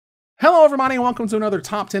Hello, everybody, and welcome to another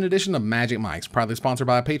Top 10 edition of Magic Mike's, proudly sponsored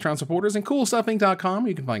by Patreon supporters and CoolStuffInc.com.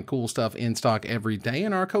 You can find cool stuff in stock every day,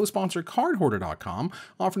 and our co-sponsor, CardHoarder.com,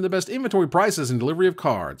 offering the best inventory prices and delivery of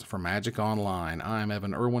cards for Magic Online. I'm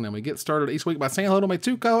Evan Irwin, and we get started each week by saying hello to my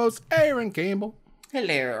two co-hosts, Aaron Campbell.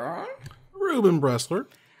 Hello. Ruben Bressler.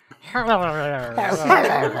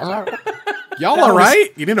 Y'all all right?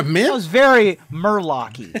 You need a mint? That was very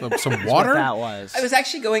Murlocky. Some water? That was. I was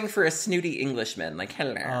actually going for a snooty Englishman, like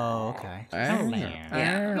hello. Oh, okay.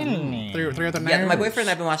 Yeah. Three other Yeah, my names. boyfriend and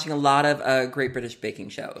I have been watching a lot of Great British Baking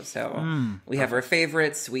Show. So we have our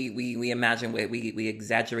favorites. We imagine, we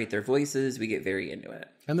exaggerate their voices. We get very into it.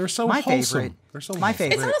 And they're so My wholesome. favorite. They're so My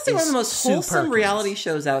wholesome. favorite. It's honestly one of the most Sue wholesome Perkins. reality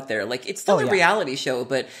shows out there. Like, it's still a reality show,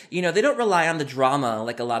 but, you know, they don't rely on the drama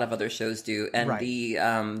like a lot of other shows do. And Right.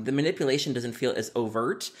 the manipulation doesn't feel as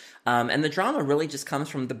overt. And the drama really just comes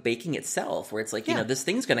from the baking itself, where it's like, you know, this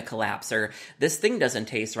thing's going to collapse, or this thing doesn't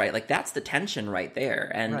taste right. Like, that's the tension right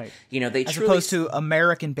there. And, you know, they As truly... opposed to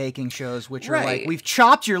American baking shows, which are Right. like, we've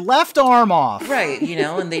chopped your left arm off. Right, you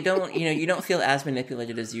know, and they don't, you know, you don't feel as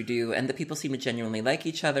manipulated as you do, and the people seem to genuinely like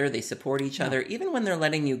each other, they support each other, even when they're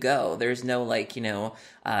letting you go. There's no, like, you know,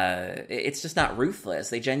 it's just not ruthless.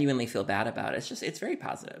 They genuinely feel bad about it. It's very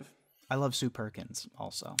positive. I love Sue Perkins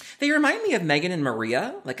also. They remind me of Megan and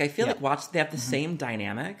Maria. Like, I feel like they have the same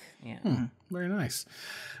dynamic. Yeah. Very nice.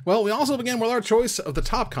 Well, we also begin with our choice of the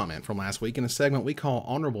top comment from last week in a segment we call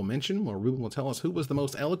Honorable Mention, where Ruben will tell us who was the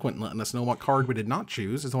most eloquent in letting us know what card we did not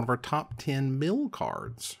choose as one of our top 10 mill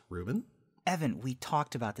cards. Ruben? Evan, we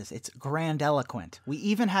talked about this. It's grandiloquent. We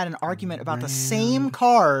even had an argument about the same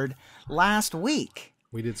card last week.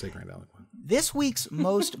 We did say grandiloquent. This week's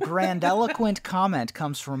most grandiloquent comment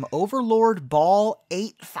comes from Overlord Ball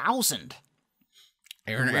 8000.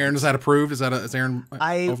 Aaron, is that approved? Is Aaron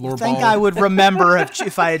I Overlord think Ball? I would remember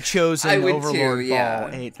if I had chosen I would Overlord too, yeah.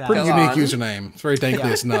 Ball 8000. Pretty Go unique on. username. It's very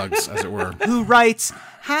Danklius Nugs, as it were. Who writes,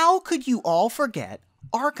 "How could you all forget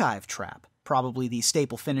Archive Trap? Probably the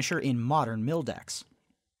staple finisher in modern mill decks.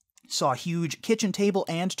 Saw huge kitchen table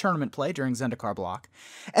and tournament play during Zendikar block.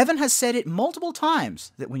 Evan has said it multiple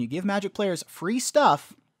times that when you give Magic players free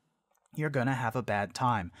stuff, you're gonna have a bad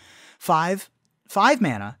time. Five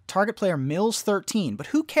mana, target player mills 13, but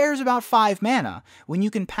who cares about 5 mana when you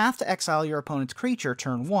can path to exile your opponent's creature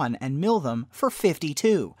turn 1 and mill them for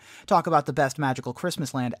 52? Talk about the best magical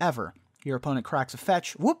Christmas land ever. Your opponent cracks a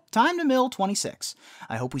fetch, whoop, time to mill 26.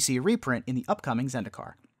 I hope we see a reprint in the upcoming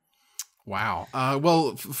Zendikar." Wow.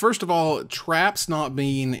 Well, first of all, traps not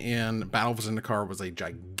being in Battle for Zendikar was a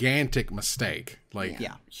gigantic mistake. Like,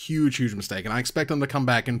 huge mistake. And I expect them to come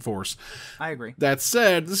back in force. I agree. That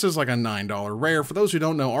said, this is like a $9 rare. For those who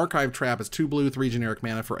don't know, Archive Trap is 2 blue, 3 generic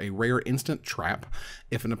mana for a rare instant trap.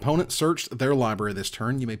 If an opponent searched their library this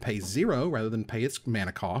turn, you may pay 0 rather than pay its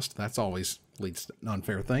mana cost. That's always leads to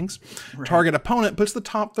unfair things. Right. Target opponent puts the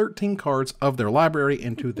top 13 cards of their library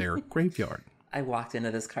into their graveyard. I walked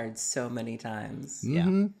into this card so many times.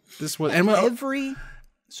 Mm-hmm. This was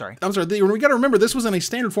Sorry. I'm sorry. We got to remember this was in a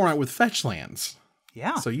standard format with fetch lands.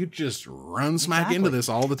 Yeah. So you just run smack into this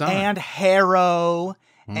all the time. And Harrow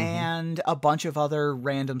and a bunch of other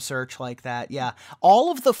random search like that. Yeah.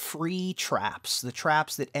 All of the free traps, the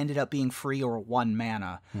traps that ended up being free or 1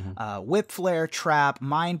 mana, Whip Flare Trap,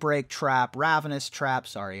 Mind Break Trap, Ravenous Trap,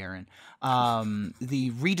 sorry, Aaron,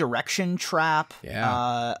 the Redirection Trap,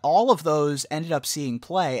 all of those ended up seeing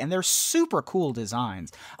play, and they're super cool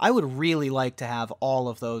designs. I would really like to have all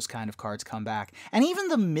of those kind of cards come back. And even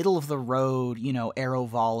the middle of the road, you know, Arrow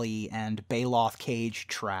Volley and Baloth Cage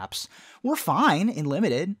traps were fine in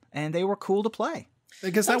limited, and they were cool to play.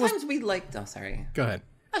 Because Sometimes we like... Oh, sorry. Go ahead.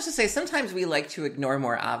 I was just say, sometimes we like to ignore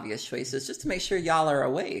more obvious choices just to make sure y'all are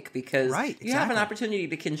awake, because you have an opportunity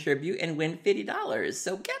to contribute and win $50.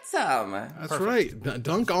 So get some. That's right.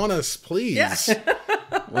 Dunk on us, please. Yeah.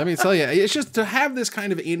 Let me tell you, it's just to have this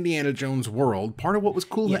kind of Indiana Jones world. Part of what was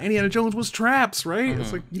cool about Indiana Jones was traps, right?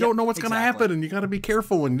 It's like you don't know what's going to happen, and you got to be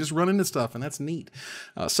careful and just run into stuff, and that's neat.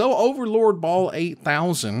 So Overlord Ball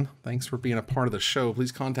 8000, thanks for being a part of the show.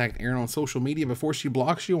 Please contact Erin on social media before she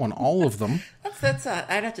blocks you on all of them. That's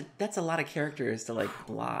a lot of characters to like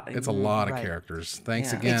block. It's a lot of characters.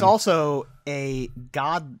 Thanks again. It's also a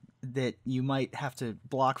god that you might have to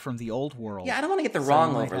block from the old world. Yeah, I don't want to get the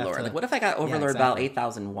wrong Overlord. Like, what if I got Overlord Ball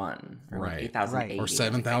 8001 or like 8008 or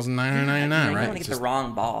 7,999? Right? I don't want to get the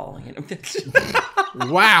wrong ball. You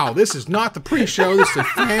know? Wow, this is not the pre-show. This is a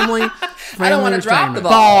family. I don't want to drop the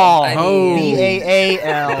ball.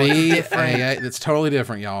 B-A-A-L. B-A-A. It's totally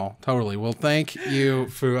different, y'all. Totally. Well, thank you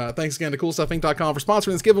for thanks again to CoolStuffInc.com for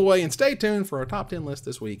sponsoring this giveaway, and stay tuned for our top 10 list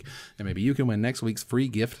this week, and maybe you can win next week's free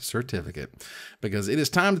gift certificate, because it is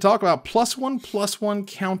time to talk talk about +1/+1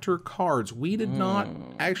 counter cards. We did not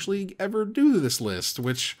actually ever do this list,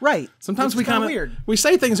 which sometimes we kind of weird. We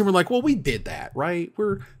say things and we're like, well, we did that, right?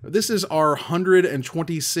 This is our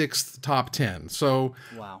 126th top 10. So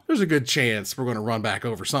there's a good chance we're going to run back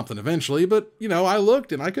over something eventually. But, I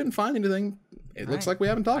looked and I couldn't find anything. It looks like we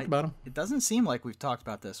haven't talked about them. It doesn't seem like we've talked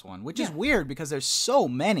about this one, which is weird because there's so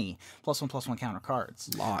many +1/+1 counter cards.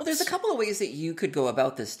 Lots. Well, there's a couple of ways that you could go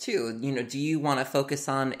about this too. Do you want to focus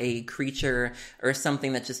on a creature or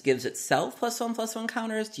something that just gives itself +1/+1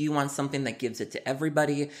 counters? Do you want something that gives it to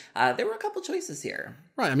everybody? There were a couple choices here.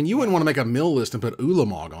 Right. I mean, you wouldn't want to make a mill list and put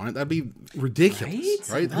Ulamog on it. That'd be ridiculous,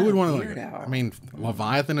 right? Who would want to?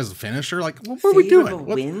 Leviathan as a finisher. Like, what are we doing?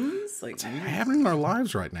 What's happening in our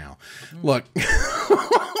lives right now? Look,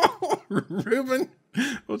 Ruben,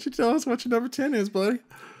 why don't you tell us what your number 10 is, buddy?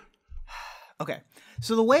 Okay.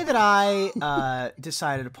 So the way that I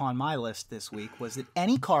decided upon my list this week was that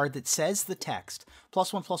any card that says the text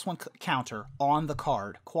 +1/+1 counter on the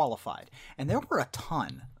card qualified. And there were a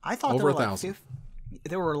ton. I thought over 1,000.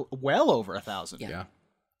 There were well over 1,000. Yeah.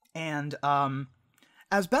 And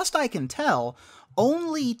as best I can tell,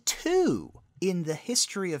 only 2 in the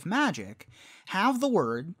history of Magic have the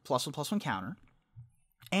word +1/+1 counter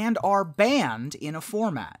and are banned in a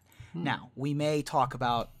format. Now, we may talk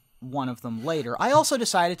about one of them later. I also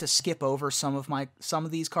decided to skip over some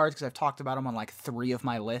of these cards because I've talked about them on like 3 of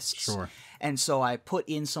my lists. Sure. And so I put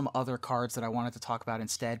in some other cards that I wanted to talk about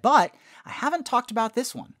instead. But I haven't talked about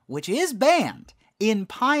this one, which is banned in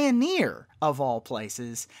Pioneer, of all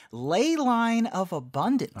places. Leyline of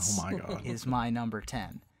Abundance is my number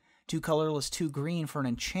 10. 2 colorless, 2 green for an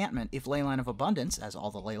enchantment. If Leyline of Abundance, as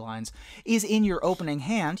all the Leylines, is in your opening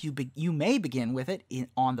hand, you may begin with it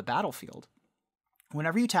on the battlefield.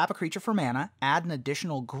 Whenever you tap a creature for mana, add an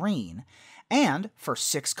additional green, and for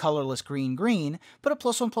 6 colorless green, put a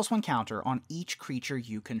 +1/+1 counter on each creature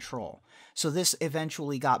you control. So this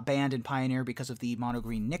eventually got banned in Pioneer because of the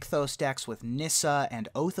mono-green Nykthos decks with Nissa and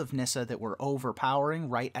Oath of Nissa that were overpowering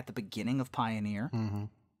right at the beginning of Pioneer.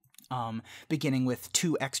 Beginning with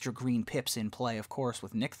 2 extra green pips in play, of course,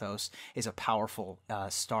 with Nykthos is a powerful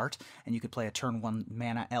start, and you could play a turn 1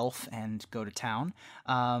 mana elf and go to town.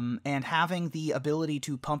 And having the ability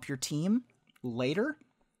to pump your team later,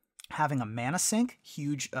 having a mana sink,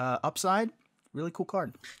 huge upside. Really cool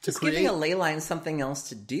card. Just giving a Leyline something else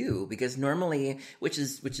to do, because normally, which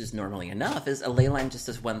is normally enough, is a Leyline just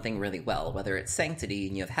does one thing really well, whether it's Sanctity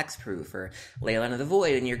and you have Hexproof, or Leyline of the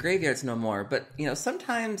Void and your graveyard's no more. But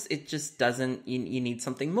sometimes it just doesn't. You need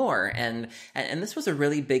something more, and this was a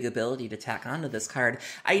really big ability to tack onto this card.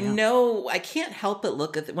 I know I can't help but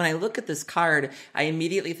when I look at this card, I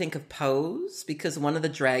immediately think of Pose, because one of the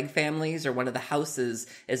drag families or one of the houses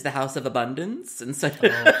is the House of Abundance, and so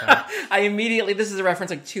I immediately. This is a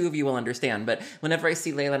reference like 2 of you will understand, but whenever I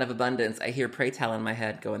see Leyline of Abundance, I hear Pray Tell in my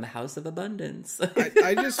head go in the House of Abundance.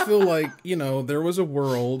 I just feel like, there was a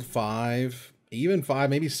world 5,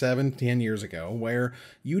 maybe 7, 10 years ago where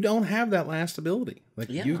you don't have that last ability. Like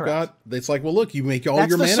it's like, well, look, you make all your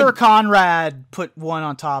mana. That's the Sir Conrad put one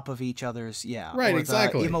on top of each other's, right,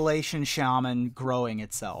 exactly. Immolation Shaman growing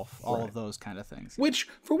itself, all of those kind of things. Which,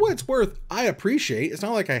 for what it's worth, I appreciate. It's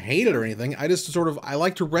not like I hate it or anything. I just I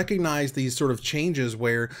like to recognize these sort of changes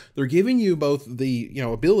where they're giving you both the,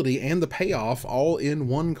 ability and the payoff all in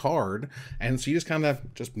one card. And so you just kind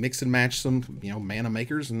of just mix and match some, mana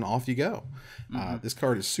makers and off you go. This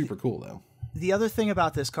card is super cool, though. The other thing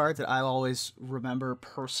about this card that I always remember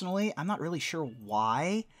personally, I'm not really sure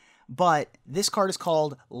why, but this card is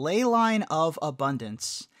called Leyline of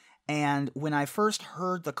Abundance. And when I first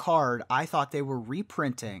heard the card, I thought they were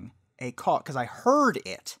reprinting a card, because I heard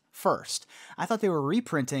it first. I thought they were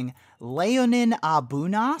reprinting Leonin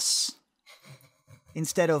Abunas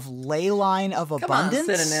instead of Leyline of Abundance.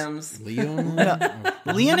 Come on, synonyms.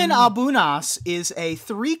 Leonin Abunas is a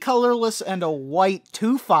 3 colorless and a white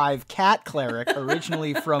 2/5 cat cleric,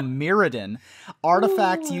 originally from Mirrodin.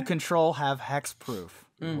 Artifacts you control have hexproof.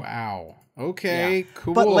 Wow. Okay,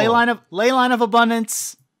 cool. But Leyline of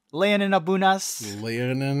Abundance, Leonin Abunas.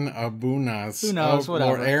 Leonin Abunas. Who knows,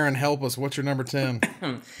 whatever. Lord Aaron, help us. What's your number 10?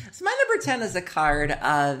 So my number 10 is a card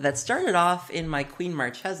that started off in my Queen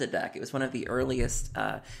Marchesa deck. It was one of the earliest.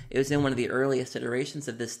 It was in one of the earliest iterations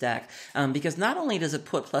of this deck, because not only does it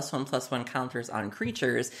put +1/+1 counters on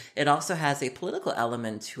creatures, it also has a political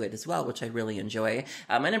element to it as well, which I really enjoy.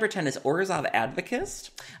 My number 10 is Orzhov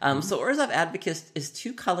Advocist. So Orzhov Advocist is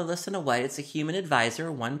 2 colorless and a white. It's a human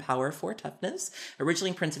advisor, 1 power, 4 toughness.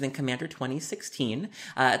 Originally printed in Commander 2016.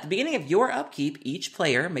 At the beginning of your upkeep, each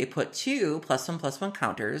player may put 2 +1/+1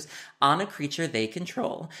 counters on a creature they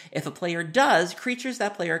control. If a player does, creatures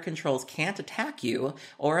that player controls can't attack you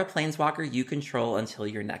or a planeswalker you control until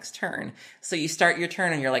your next turn. So you start your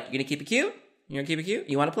turn and you're like, you gonna keep it cute? You gonna keep it cute?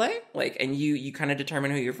 You want to play? Like, and you kind of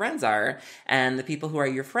determine who your friends are, and the people who are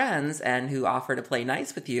your friends and who offer to play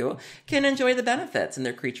nice with you can enjoy the benefits, and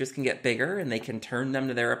their creatures can get bigger, and they can turn them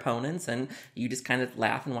to their opponents, and you just kind of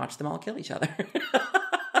laugh and watch them all kill each other.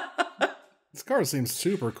 This card seems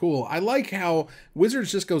super cool. I like how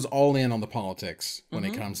Wizards just goes all in on the politics when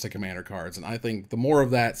it comes to commander cards. And I think the more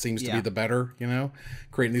of that seems to be the better, you know?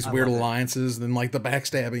 Creating these weird alliances, and then like the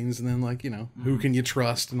backstabbings, and then like, you know, who can you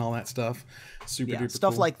trust and all that stuff. Super duper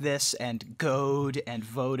stuff cool. like this and goad and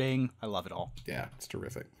voting. I love it all. Yeah, it's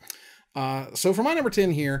terrific. So for my number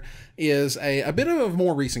 10 here is a bit of a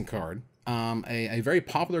more recent card. A very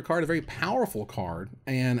popular card, a very powerful card,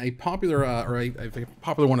 and a popular a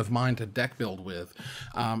popular one of mine to deck build with.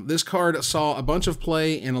 This card saw a bunch of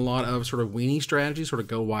play in a lot of sort of weenie strategies, sort of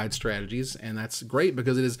go wide strategies, and that's great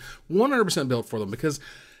because it is 100% built for them, because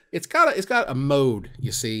it's got a mode,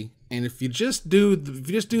 you see, and if you just do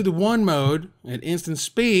the one mode at instant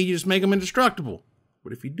speed, you just make them indestructible.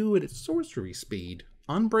 But if you do it at sorcery speed,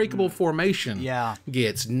 Unbreakable Formation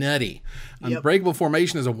gets nutty. Unbreakable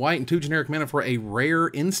Formation is a white and 2 generic mana for a rare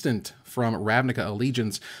instant from Ravnica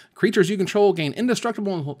Allegiance. Creatures you control gain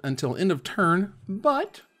indestructible until end of turn,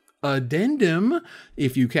 but addendum,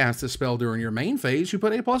 if you cast the spell during your main phase, you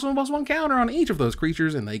put a +1/+1 counter on each of those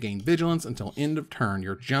creatures, and they gain vigilance until end of turn.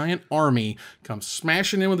 Your giant army comes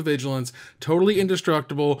smashing in with vigilance, totally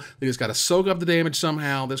indestructible. They just got to soak up the damage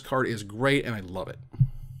somehow. This card is great, and I love it.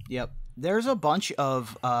 Yep. There's a bunch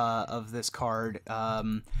of this card,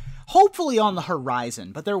 hopefully on the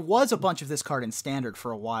horizon, but there was a bunch of this card in Standard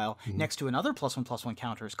for a while, next to another +1/+1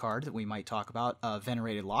 counters card that we might talk about,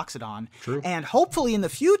 Venerated Loxodon. True. And hopefully in the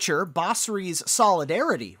future, Basri's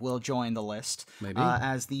Solidarity will join the list,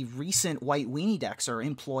 as the recent white weenie decks are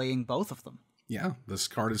employing both of them. Yeah, this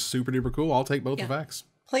card is super duper cool. I'll take both effects.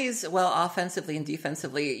 Plays well offensively and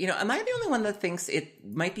defensively. You know, am I the only one that thinks it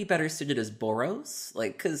might be better suited as Boros?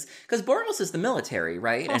 Like, because Boros is the military,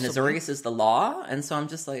 right? Possibly. And Azorius is the law, and so I'm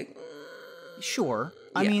just like... Sure.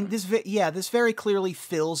 I mean, this very clearly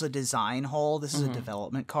fills a design hole. This is a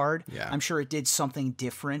development card. Yeah. I'm sure it did something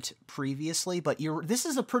different previously, but this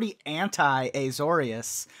is a pretty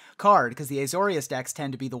anti-Azorius card, because the Azorius decks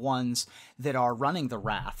tend to be the ones that are running the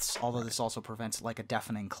Wraths, although this also prevents like a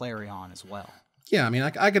Deafening Clarion as well. Yeah, I mean,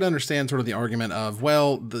 I could understand sort of the argument of,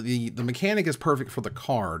 well, the mechanic is perfect for the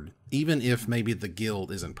card, even if maybe the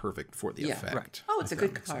guild isn't perfect for the effect. Right. Oh, it's a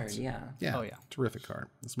good card, yeah. Oh, yeah. Terrific card.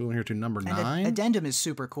 Let's move on here to number 9. Addendum is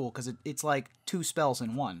super cool, because it's like 2 spells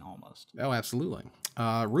in one, almost. Oh, absolutely.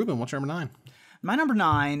 Ruben, what's your number 9? My number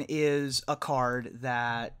 9 is a card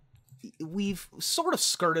that we've sort of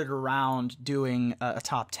skirted around doing a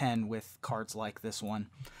top 10 with cards like this one,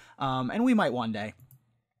 and we might one day.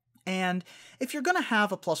 And if you're going to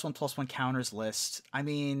have a +1/+1 counters list, I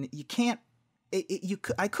mean, you can't...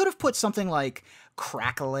 I could have put something like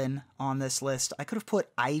Cracklin on this list. I could have put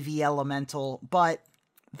Ivy Elemental, but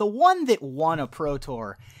the one that won a Pro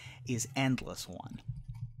Tour is Endless One.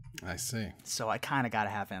 I see. So I kind of got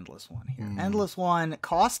to have Endless One here. Endless One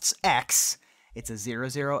costs X. It's a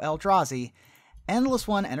 0/0 Eldrazi. Endless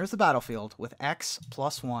One enters the battlefield with X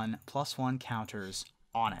 +1/+1 counters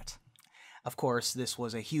on it. Of course, this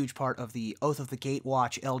was a huge part of the Oath of the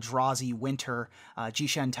Gatewatch Eldrazi winter.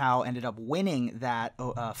 Jishen Tao ended up winning that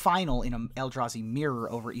final in an Eldrazi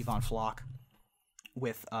mirror over Yvonne Flock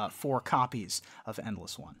with 4 copies of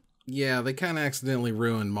Endless One. Yeah, they kind of accidentally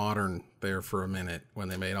ruined Modern there for a minute when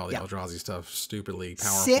they made all the Eldrazi stuff stupidly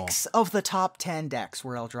powerful. 6 of the top 10 decks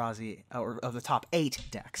were Eldrazi, or of the top 8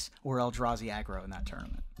 decks were Eldrazi aggro in that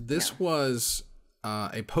tournament. This was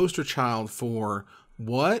a poster child for...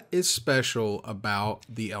 what is special about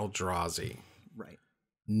the Eldrazi? Right.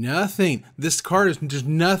 Nothing. This card is just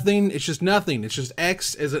nothing. It's just nothing. It's just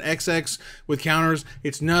X as an XX with counters.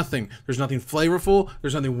 It's nothing. There's nothing flavorful.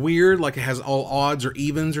 There's nothing weird, like it has all odds or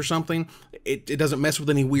evens or something. It doesn't mess with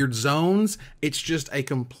any weird zones. It's just a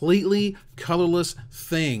completely colorless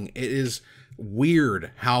thing. It is weird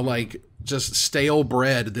how, like, just stale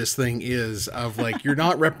bread this thing is, of like, you're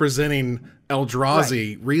not representing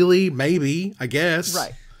Eldrazi. Right. Really? Maybe, I guess.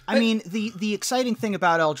 Right. I mean, the exciting thing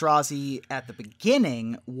about Eldrazi at the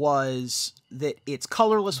beginning was that it's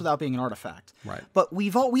colorless without being an artifact. Right. But we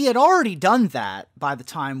had already done that by the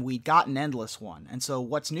time we'd gotten Endless One. And so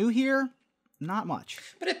what's new here? Not much.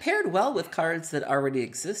 But it paired well with cards that already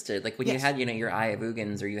existed. Like when you had, your Eye of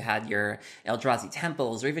Ugins, or you had your Eldrazi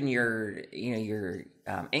Temples, or even your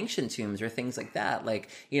ancient tombs or things like that. Like,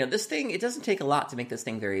 you know, this thing, it doesn't take a lot to make this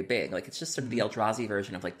thing very big. Like, it's just sort of the Eldrazi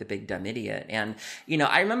version of like the big dumb idiot. And, you know,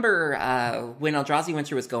 I remember when Eldrazi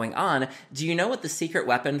Winter was going on, do you know what the secret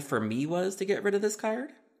weapon for me was to get rid of this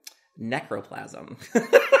card? Necroplasm.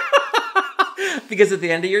 Because at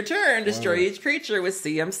the end of your turn, destroy each creature with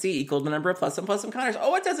CMC equal to the number of +1/+1 counters.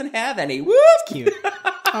 Oh, it doesn't have any. Woo! Cute.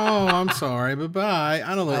 Oh, I'm sorry. Bye-bye.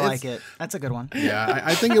 I don't know. I like it. That's a good one. Yeah,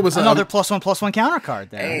 I think it was another +1/+1 counter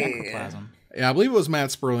card there. Hey. Necroplasm. Yeah, I believe it was Matt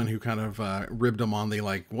Sperlin who kind of ribbed him on the,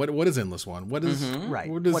 like, what is Endless One? What is Right.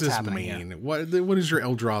 What does What's this happening mean? here? What is your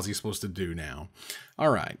Eldrazi supposed to do now? All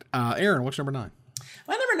right. Aaron, what's number 9?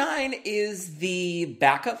 My number 9 is the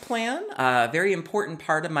backup plan, a very important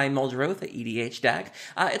part of my Muldrotha EDH deck.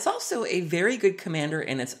 It's also a very good commander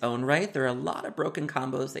in its own right. There are a lot of broken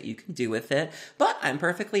combos that you can do with it, but I'm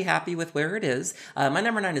perfectly happy with where it is. My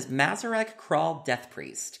number 9 is Mazarek Kraul Death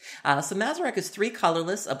Priest. So Mazarek is 3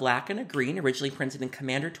 colorless, a black and a green, originally printed in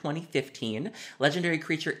Commander 2015. Legendary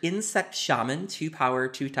creature Insect Shaman, 2 power,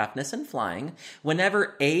 2 toughness, and flying.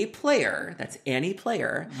 Whenever a player, that's any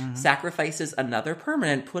player, sacrifices another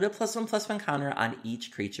permanent, put a +1/+1 counter on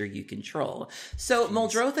each creature you control. So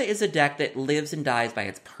Muldrotha is a deck that lives and dies by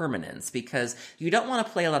its permanence, because you don't want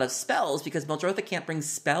to play a lot of spells, because Muldrotha can't bring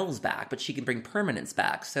spells back, but she can bring permanence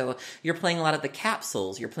back. So you're playing a lot of the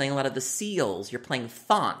capsules, you're playing a lot of the seals, you're playing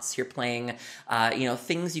fonts, you're playing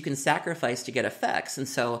things you can sacrifice to get effects. And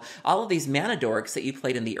so all of these mana dorks that you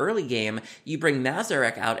played in the early game, you bring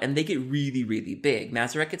Mazarek out and they get really, really big.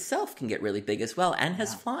 Mazarek itself can get really big as well and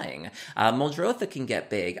has flying. Muldrotha can get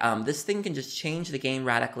big. This thing can just change the game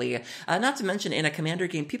radically. Not to mention, in a commander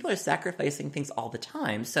game, people are sacrificing things all the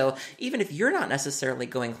time. So even if you're not necessarily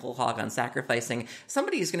going whole hog on sacrificing,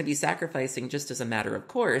 somebody is going to be sacrificing just as a matter of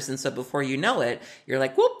course. And so before you know it, you're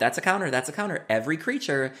like, whoop, that's a counter, that's a counter. Every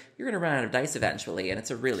creature, you're going to run out of dice eventually, and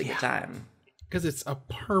it's a really good time. Because it's a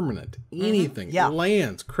permanent. Anything.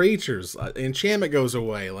 Lands, creatures, enchantment goes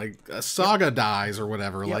away, like a saga dies or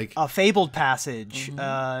whatever. Like a fabled passage.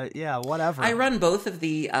 Whatever. I run both of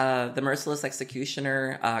the Merciless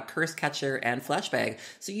Executioner, Curse Catcher, and Fleshbag.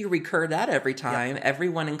 So you recur that every time.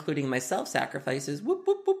 Everyone, including myself, sacrifices. Whoop,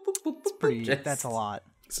 whoop, whoop, whoop, whoop, whoop. That's a lot.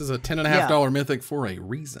 This is a $10.50 mythic for a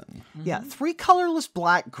reason. Yeah, 3 colorless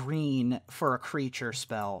black-green for a creature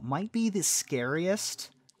spell might be the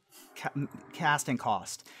scariest casting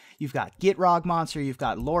cost. You've got Gitrog Monster, you've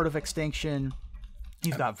got Lord of Extinction,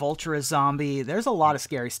 you've got Vulturous Zombie. There's a lot of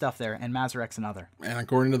scary stuff there, and Mazarek's another. And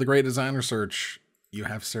according to the Great Designer Search, you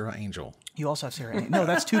have Sarah Angel. You also have Sarah Angel. No,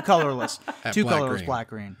 that's 2 colorless. 2 colorless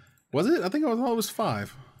black-green. Was it? I thought it was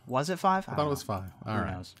 5. Was it 5? I thought it was 5. All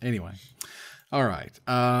right. knows? Anyway. All right.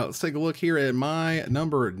 Let's take a look here at my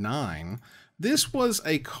number 9. This was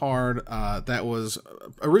a card that was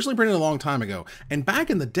originally printed a long time ago. And back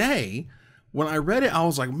in the day, when I read it, I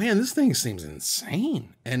was like, man, this thing seems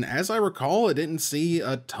insane. And as I recall, it didn't see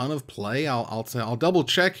a ton of play. I'll double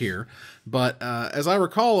check here. But as I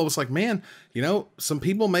recall, I was like, man, you know, some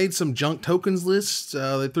people made some junk tokens lists.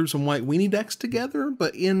 They threw some white weenie decks together.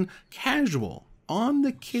 But in casual, on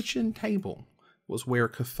the kitchen table, was where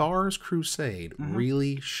Cathar's Crusade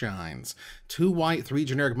really shines. 2 white, 3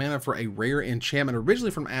 generic mana for a rare enchantment,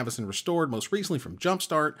 originally from Avacyn Restored, most recently from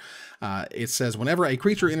Jumpstart. It says, whenever a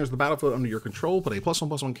creature enters the battlefield under your control, put a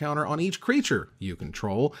 +1/+1 counter on each creature you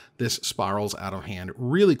control. This spirals out of hand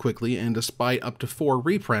really quickly, and despite up to 4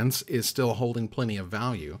 reprints, is still holding plenty of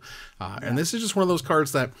value. And this is just one of those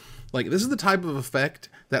cards that, like, this is the type of effect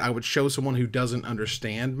that I would show someone who doesn't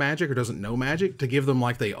understand Magic or doesn't know Magic, to give them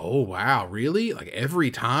like oh wow, really? Like every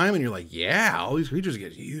time? And you're like, yeah, all these creatures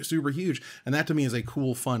get super huge. And that to me is a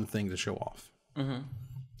cool, fun thing to show off.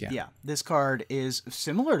 Yeah, this card is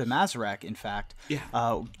similar to Mazarek, in fact.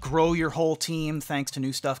 Yeah. Grow your whole team thanks to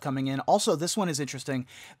new stuff coming in. Also, this one is interesting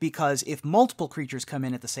because if multiple creatures come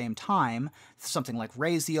in at the same time, something like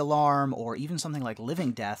Raise the Alarm or even something like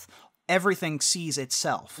Living Death, everything sees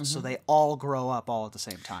itself, so they all grow up all at the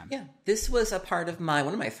same time. Yeah, this was a part of one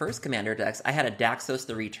of my first commander decks. I had a Daxos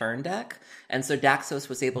the Return deck, and so Daxos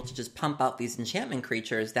was able to just pump out these enchantment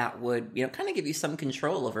creatures that would, kind of give you some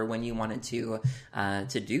control over when you wanted to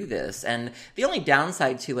do this. And the only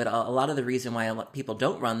downside to it, a lot of the reason why people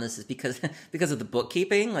don't run this is because of the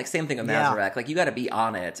bookkeeping. Like, same thing with Mazarek. Like, you got to be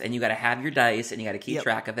on it, and you got to have your dice, and you got to keep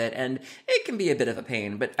track of it, and it can be a bit of a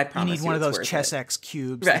pain. But I promise you need one of those Chess X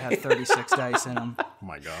cubes that have 36 dice in them. Oh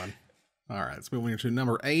my god. All right, let's move on to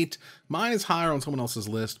number 8. Mine is higher on someone else's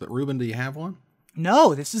list, but Ruben, do you have one?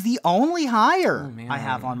 No, this is the only higher I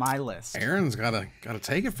have on my list. Aaron's gotta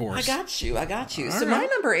take it for us. I got you. So my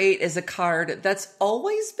number 8 is a card that's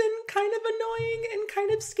always been kind of annoying and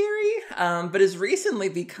kind of scary, but has recently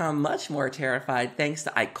become much more terrified thanks to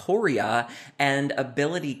Ikoria and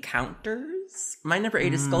ability counters. My number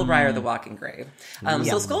 8 is Skullbriar the Walking Grave.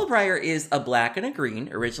 So Skullbriar is a black and a green,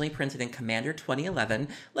 originally printed in Commander 2011,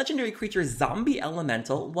 legendary creature zombie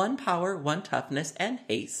elemental, 1 power, 1 toughness, and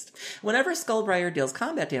haste. Whenever Skullbriar deals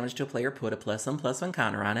combat damage to a player, put a +1/+1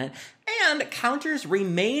 counter on it, and counters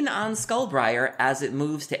remain on Skullbriar as it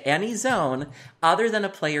moves to any zone other than a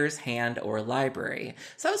player's hand or library.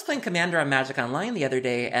 So I was playing Commander on Magic Online the other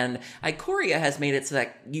day, and Ikoria has made it so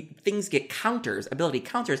that things get counters, ability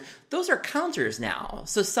counters. Those are counters now.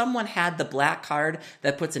 So someone had the black card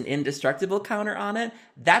that puts an indestructible counter on it.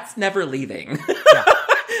 That's never leaving. Yeah.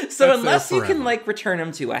 So that's unless you can like return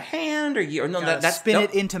them to a hand or that's spin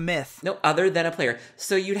it into myth. No, other than a player.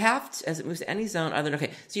 So you'd have to, as it moves to any zone other than,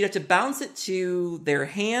 so you'd have to bounce it to their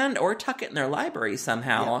hand or tuck it in their library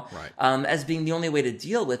somehow, as being the only way to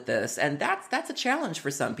deal with this. And that's a challenge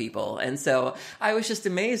for some people. And so I was just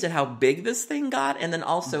amazed at how big this thing got. And then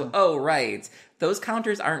also, those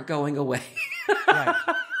counters aren't going away. Right.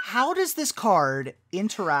 How does this card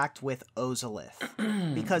interact with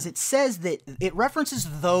Ozolith? Because it says that it references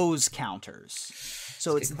those counters.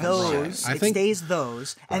 So it's those, it stays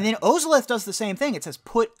those. And then Ozolith does the same thing. It says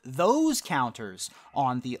put those counters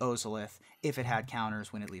on the Ozolith if it had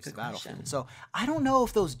counters when it leaves the battlefield. So I don't know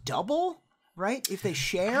if those double, right? If they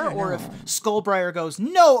share, or if Skullbriar goes,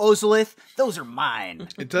 no, Ozolith, those are mine.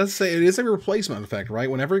 It does say it is a replacement effect,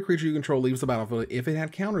 right? Whenever a creature you control leaves the battlefield, if it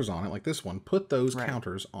had counters on it, like this one, put those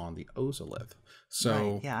counters on the Ozolith.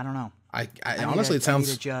 So yeah, I don't know. I honestly, it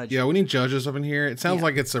sounds. Yeah, we need judges up in here. It sounds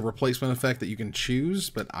like it's a replacement effect that you can choose,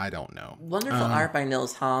 but I don't know. Wonderful art by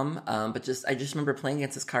Nils Hom, but I just remember playing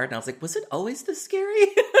against this card and I was like, was it always this scary?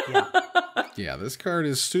 Yeah, this card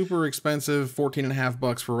is super expensive,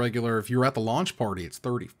 $14.50 for regular. If you're at the launch party, it's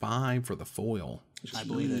 $35 for the foil. I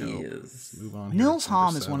believe it is. Move on. Nils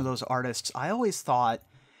Hom is one of those artists. I always thought,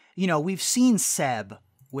 we've seen Seb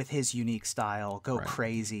with his unique style go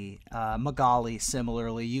crazy. Magali,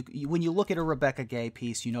 similarly. When you look at a Rebecca Gay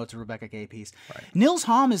piece, it's a Rebecca Gay piece. Right. Nils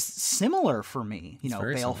Hom is similar for me.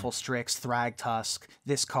 Baleful Strix, Thragtusk,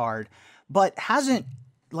 this card, but hasn't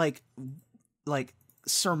like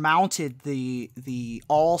surmounted the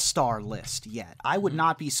all-star list yet. I would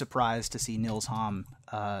not be surprised to see Nils Hom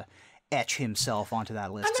etch himself onto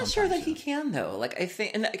that list. I'm not sure that he can, though. Like, I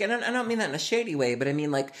think, and again, I don't mean that in a shady way, but I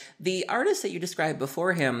mean, like, the artists that you described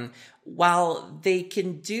before him, while they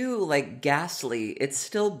can do, like, ghastly, it's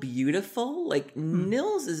still beautiful. Like,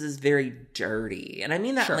 Nils is very dirty. And I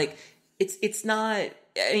mean that, like, it's not,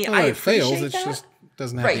 I mean, I it fails, it just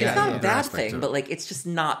doesn't have it's not a bad thing, but, like, it's just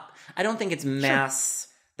not, I don't think it's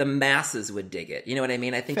the masses would dig it. You know what I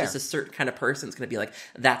mean? I think just a certain kind of person is going to be like,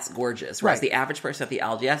 that's gorgeous. Whereas the average person at the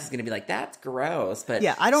LGS is going to be like, that's gross. But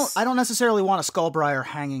yeah, I don't necessarily want a Skullbriar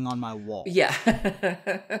hanging on my wall. Yeah.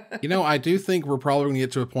 I do think we're probably going to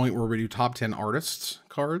get to a point where we do top 10 artists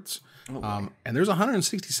cards. And there's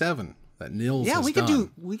 167 that Nils has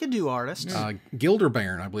done. We could do artists.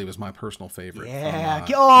 Gilderbairn, I believe, is my personal favorite. Yeah.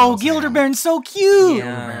 Gilderbairn's so cute.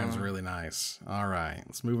 Yeah. Gilderbairn's really nice. All right.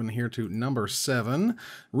 Let's move in here to number 7.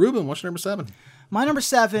 Ruben, what's your number 7? My number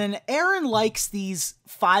 7, Aaron likes these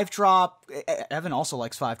 5-drop. Evan also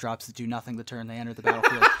likes 5-drops that do nothing the turn they enter the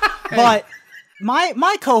battlefield. But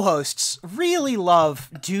my co-hosts really love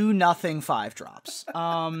do nothing 5-drops.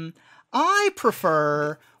 I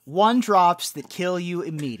prefer 1-drops that kill you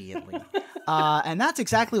immediately. And that's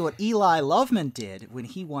exactly what Eli Loveman did when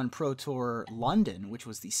he won Pro Tour London, which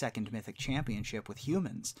was the second Mythic Championship with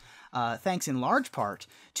humans, thanks in large part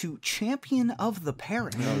to Champion of the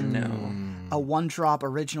Parish. Oh, no. A 1-drop,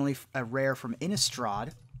 originally a rare from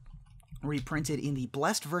Innistrad, reprinted in the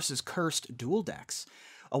Blessed versus Cursed dual decks.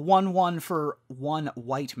 A 1/1 for 1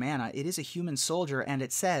 white mana. It is a human soldier, and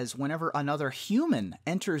it says, whenever another human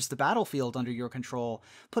enters the battlefield under your control,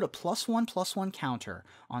 put a +1/+1 counter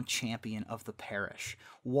on Champion of the Parish.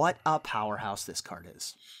 What a powerhouse this card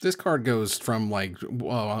is. This card goes from like, it's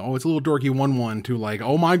a little dorky 1/1 to like,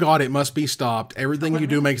 oh my god, it must be stopped. Everything you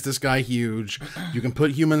do makes this guy huge. You can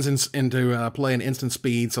put humans into play in instant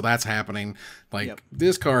speed, so that's happening. Like,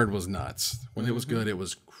 this card was nuts. When it was good, it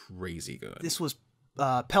was crazy good. This was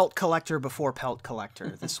Pelt Collector before Pelt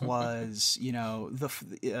Collector. This was,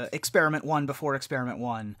 the Experiment 1 before Experiment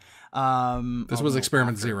 1. This was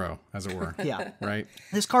Experiment 0, as it were. Yeah. Right?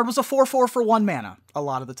 This card was a 4/4 for 1 mana a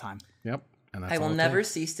lot of the time. Yep. And that's I will never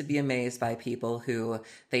cease to be amazed by people who,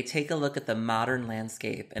 they take a look at the modern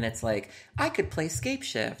landscape and it's like, I could play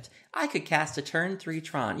Scapeshift. I could cast a turn 3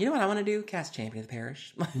 Tron. You know what I want to do? Cast Champion of the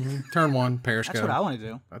Parish. Turn 1, Parish That's go. what I want to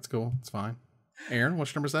do. That's cool. It's fine. Aaron,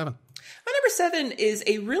 what's number 7? My number 7 is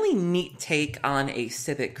a really neat take on a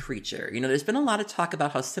Simic creature. There's been a lot of talk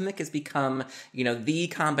about how Simic has become, the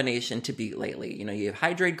combination to beat lately. You have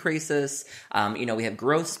Hydraid Krasis, we have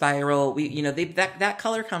Growth Spiral. That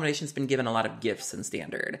color combination's been given a lot of gifts in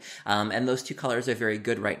Standard. And those two colors are very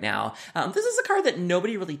good right now. This is a card that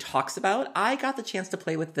nobody really talks about. I got the chance to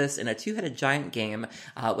play with this in a 2-headed giant game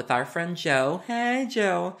with our friend Joe. Hey,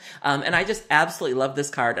 Joe. And I just absolutely love this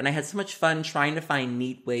card. And I had so much fun trying to find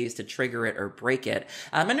neat ways to trigger it or break it.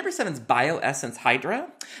 My number 7 is Bioessence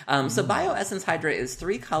Hydra. So Bioessence Hydra is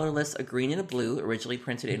 3 colorless, a green and a blue, originally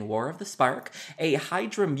printed in War of the Spark, a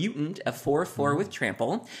Hydra mutant, a 4/4 with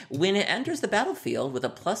trample. When it enters the battlefield with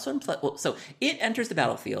a it enters the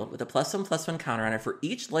battlefield with a +1/+1 counter on it for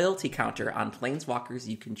each loyalty counter on planeswalkers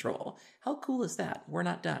you control. How cool is that? We're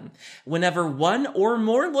not done. Whenever 1 or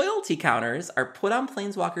more loyalty counters are put on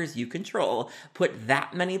planeswalkers you control, put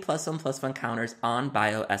that many +1/+1 counters on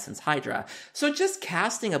Bioessence Hydra. So just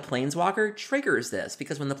casting a planeswalker triggers this,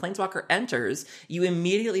 because when the planeswalker enters, you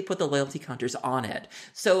immediately put the loyalty counters on it.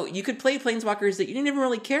 So you could play planeswalkers that you didn't even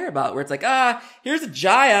really care about, where it's like, here's a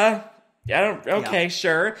Jaya.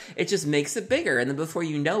 Sure. It just makes it bigger. And then before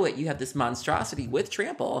you know it, you have this monstrosity with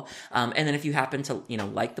trample. And then if you happen to,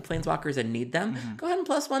 like the planeswalkers and need them, go ahead and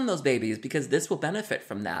 +1 those babies, because this will benefit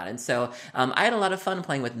from that. And so I had a lot of fun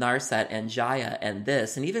playing with Narset and Jaya and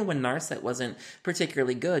this. And even when Narset wasn't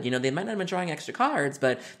particularly good, they might not have been drawing extra cards,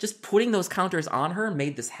 but just putting those counters on her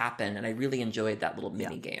made this happen. And I really enjoyed that little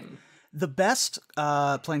mini game. The best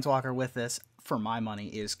planeswalker with this, for my money,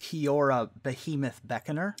 is Kiora Behemoth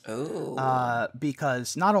Beckoner. Oh.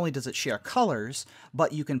 Because not only does it share colors,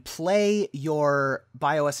 but you can play your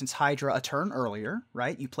Bioessence Hydra a turn earlier,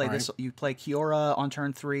 right? You play you play Kiora on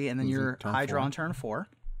turn 3, and then your Hydra 4. On turn 4.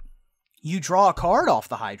 You draw a card off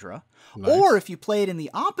the Hydra. Nice. Or if you play it in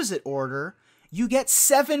the opposite order, you get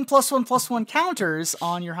 7 +1/+1 counters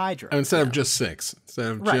on your Hydra. Instead of just 6. Instead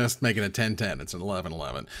of just making it 10/10, it's an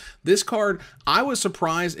 11/11. This card, I was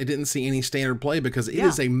surprised it didn't see any standard play, because it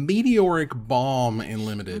is a meteoric bomb in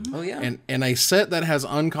Limited. Oh, yeah. And a set that has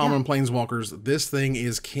uncommon planeswalkers, this thing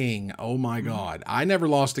is king. Oh, my God. I never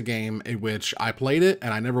lost a game in which I played it,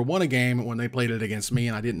 and I never won a game when they played it against me,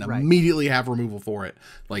 and I didn't immediately have removal for it,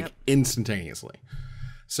 instantaneously.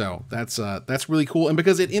 So that's really cool. And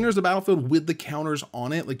because it enters the battlefield with the counters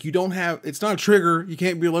on it, like, you don't have, it's not a trigger. You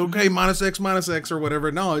can't be like, okay, -X or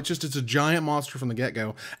whatever. No, it's a giant monster from the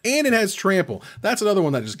get-go. And it has trample. That's another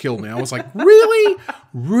one that just killed me. I was like, really?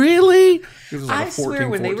 Really? I swear,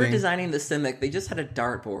 when they were designing the Simic, they just had a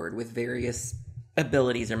dartboard with various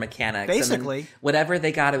abilities or mechanics. Basically. Whatever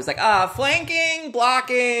they got, it was like, flanking,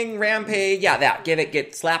 blocking, rampage. Yeah,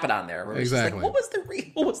 that. Slap it on there. Exactly. Like,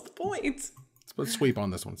 what was the point? Let's sweep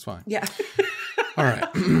on this one. It's fine. Yeah. All right.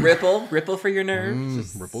 Ripple for your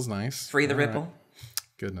nerves. Ripple's nice. Free the ripple. Right.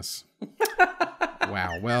 Goodness.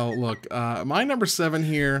 Wow. Well, look, my number 7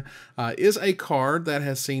 here is a card that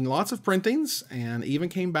has seen lots of printings and even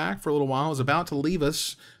came back for a little while. It was about to leave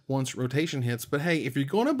us once rotation hits. But hey, if you're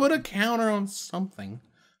going to put a counter on something,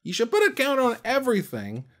 you should put a counter on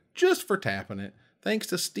everything just for tapping it. Thanks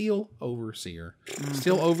to Steel Overseer.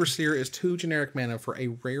 Steel Overseer is 2 generic mana for a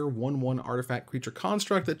rare 1/1 artifact creature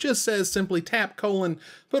construct that just says simply tap, put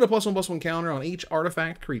a +1/+1 counter on each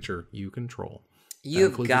artifact creature you control.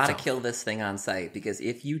 You've got to kill this thing on sight, because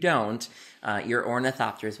if you don't, your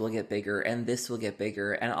Ornithopters will get bigger, and this will get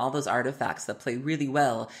bigger, and all those artifacts that play really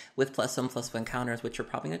well with +1/+1 counters, which we're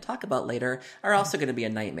probably going to talk about later, are also going to be a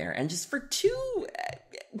nightmare. And just for 2,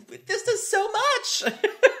 this does so much.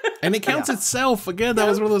 And it counts itself. Again, that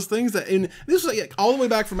was one of those things that, and this was all the way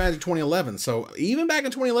back from Magic 2011. So even back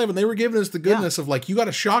in 2011, they were giving us the goodness of, like, you got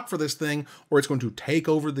a shock for this thing or it's going to take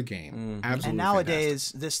over the game. Absolutely. And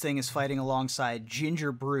nowadays, this thing is fighting alongside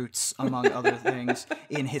Ginger Brutes, among other things,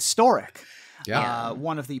 in Historic. Yeah.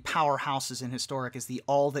 One of the powerhouses in Historic is the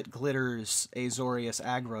All That Glitters Azorius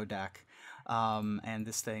aggro deck. And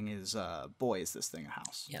this thing is, boy, is this thing a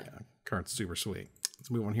house. Yeah. Current's super sweet. Let's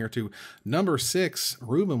move on here to number 6.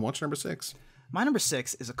 Ruben, what's number 6? My number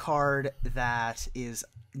 6 is a card that is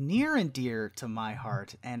near and dear to my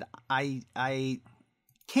heart, and I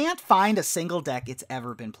can't find a single deck it's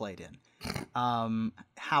ever been played in.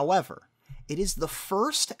 However, it is the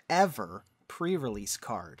first ever pre-release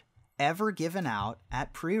card ever given out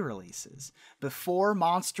at pre-releases. Before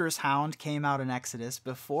Monstrous Hound came out in Exodus,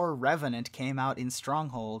 before Revenant came out in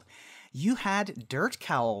Stronghold, you had Dirt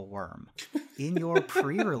Cowl Worm in your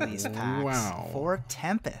pre-release packs for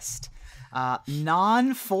Tempest.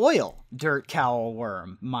 Non-foil Dirt Cowl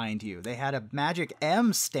Worm, mind you. They had a magic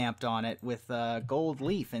M stamped on it with a gold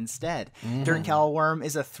leaf instead. Dirt Cowl Worm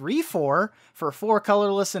is a 3/4 for 4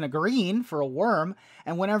 colorless and a green for a worm,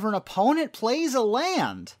 and whenever an opponent plays a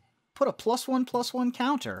land, put a +1/+1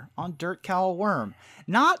 counter on Dirt Cowl Worm.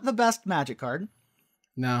 Not the best magic card,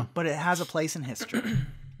 No. but it has a place in history.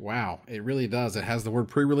 Wow, it really does. It has the word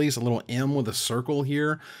pre-release, a little M with a circle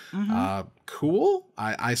here. Cool,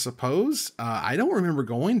 I suppose. I don't remember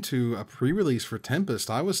going to a pre-release for Tempest.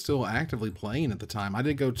 I was still actively playing at the time. I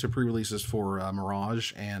did go to pre-releases for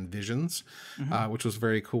Mirage and Visions, which was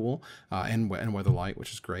very cool, and Weatherlight,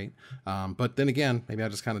 which is great. But then again, maybe I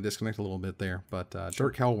just kind of disconnect a little bit there. But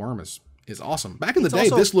Dirt Cowl Worm is awesome. Back in the day,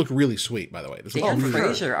 this looked really sweet, by the way. This Dan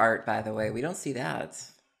Fraser art, by the way. We don't see that.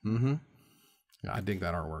 Yeah, I dig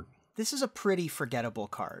that artwork. This is a pretty forgettable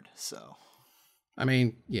card, so... I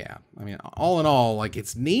mean, yeah. I mean, all in all, like,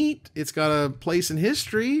 it's neat. It's got a place in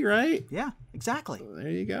history, right? Yeah, exactly. There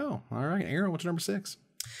you go. All right, Aaron, what's your number 6?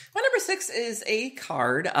 My number 6 is a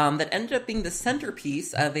card that ended up being the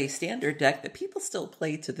centerpiece of a standard deck that people still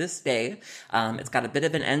play to this day. It's got a bit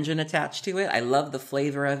of an engine attached to it. I love the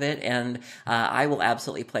flavor of it, and I will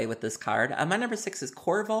absolutely play with this card. My number 6 is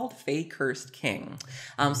Korvald, Fey Cursed King.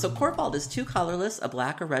 So Korvald is 2 colorless, a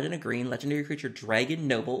black, a red, and a green legendary creature, Dragon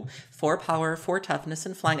Noble, 4 power, 4 toughness,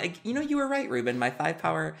 and flying. You were right, Ruben. My 5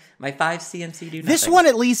 power, my 5 CMC do nothing. This one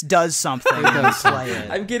at least does something.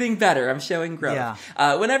 I'm getting better. I'm showing growth.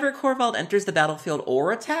 Yeah. Whenever Korvald enters the battlefield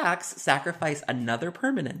or attacks, sacrifice another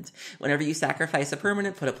permanent. Whenever you sacrifice a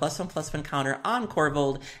permanent, put a +1/+1 counter on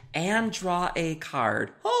Korvald and draw a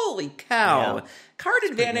card. Holy cow. Yeah. Card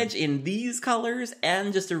advantage in these colors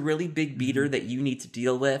and just a really big beater that you need to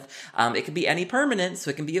deal with. It can be any permanent,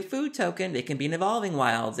 so it can be a food token, it can be an Evolving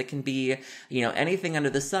Wilds, it can be, anything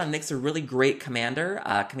under the sun. It makes a really great commander.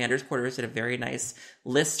 Commander's Quarters did a very nice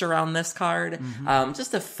list around this card.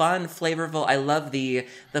 Just a fun, flavorful. I love the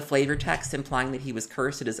flavor text implying that he was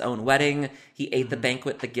cursed at his own wedding. He ate the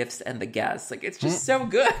banquet, the gifts, and the guests. Like, it's just so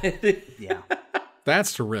good. Yeah.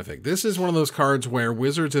 That's terrific. This is one of those cards where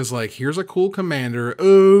Wizards is like, here's a cool commander.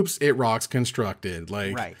 Oops, it rocks constructed.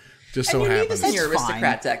 Like, right. Just and so you happens. need this in your It's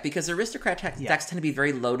aristocrat deck, because aristocrat decks tend to be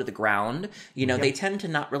very low to the ground. They tend to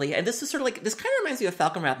not really, and this is sort of like, this kind of reminds me of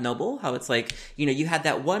Falcon Wrath Noble, how it's like, you had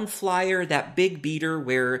that one flyer, that big beater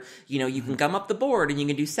where, you can gum up the board and you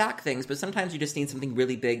can do sack things, but sometimes you just need something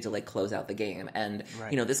really big to like close out the game. And,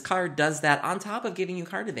 this card does that on top of giving you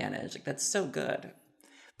card advantage. Like, that's so good.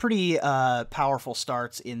 Pretty powerful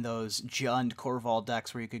starts in those Jund Korvold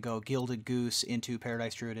decks where you could go Gilded Goose into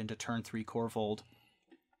Paradise Druid into turn 3 Korvold.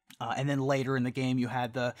 And then later in the game, you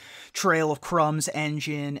had the Trail of Crumbs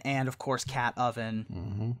engine and, of course, Cat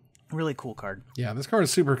Oven. Really cool card. Yeah, this card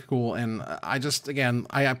is super cool. And I just, again,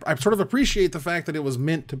 I sort of appreciate the fact that it was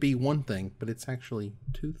meant to be one thing, but it's actually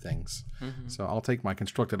 2 things. So I'll take my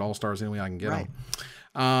constructed All-Stars any way I can get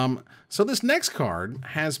them. So this next card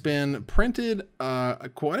has been printed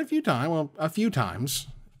quite a few times, a few times,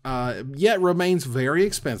 yet remains very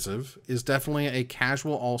expensive, is definitely a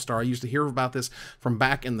casual all-star. I used to hear about this from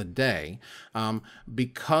back in the day.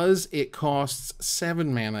 Because it costs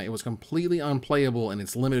 7 mana, it was completely unplayable in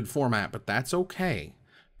its limited format, but that's okay,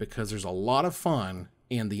 because there's a lot of fun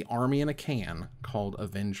in the army in a can called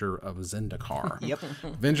Avenger of Zendikar.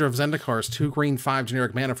 Avenger of Zendikar is 2 green, 5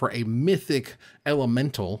 generic mana for a mythic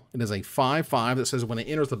elemental. It is a 5/5 that says when it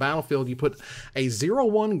enters the battlefield, you put a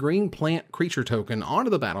 0/1 green plant creature token onto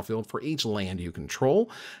the battlefield for each land you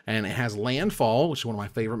control. And it has landfall, which is one of my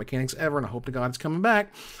favorite mechanics ever, and I hope to God it's coming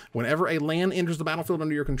back. Whenever a land enters the battlefield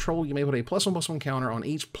under your control, you may put a +1/+1 counter on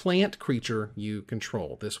each plant creature you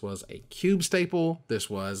control. This was a cube staple. This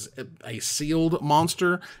was a sealed monster.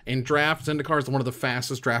 In draft, Zendikar is one of the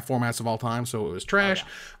fastest draft formats of all time, so it was trash.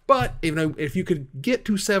 But if you could get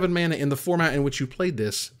to 7 mana in the format in which you played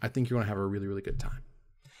this, I think you're going to have a really, really good time.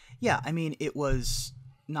 Yeah, I mean, it was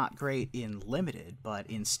not great in limited, but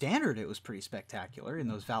in standard it was pretty spectacular in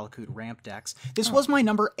those Valakut ramp decks. This was my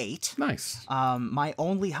number 8. Nice. My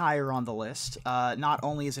only higher on the list. Not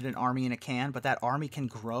only is it an army in a can, but that army can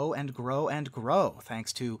grow and grow and grow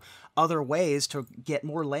thanks to other ways to get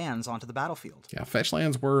more lands onto the battlefield. Yeah, fetch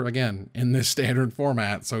lands were, again, in this standard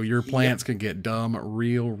format, so your plants could get dumb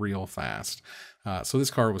real fast. So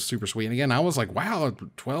this card was super sweet. And again, I was like, wow,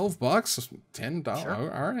 $12, $10.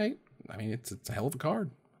 Sure. All right. I mean, it's a hell of a card.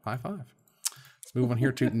 5/5. Let's move on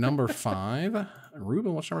here to number 5.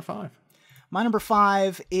 Ruben, what's number 5? My number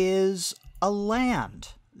 5 is a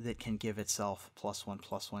land that can give itself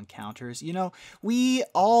 +1/+1 counters. We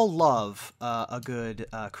all love a good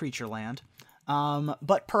creature land.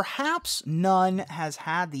 But perhaps none has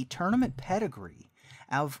had the tournament pedigree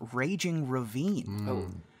of Raging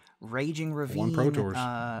Ravine. Raging Ravine One Pro Tours.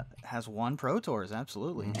 Has won Pro Tours,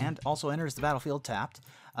 absolutely, and also enters the battlefield tapped.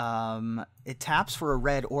 It taps for a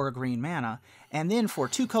red or a green mana, and then for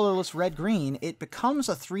 2 colorless red-green, it becomes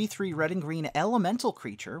a 3/3 red and green elemental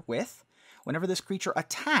creature with, whenever this creature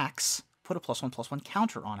attacks, put a +1/+1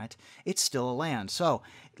 counter on it, it's still a land. So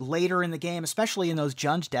later in the game, especially in those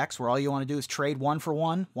Jund decks where all you want to do is trade 1 for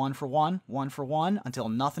 1, 1 for 1, 1 for 1, until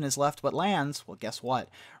nothing is left but lands, well, guess what?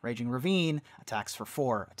 Raging Ravine attacks for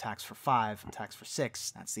 4, attacks for 5, attacks for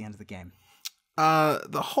 6. That's the end of the game.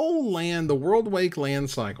 The whole the World Wake land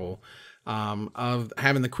cycle of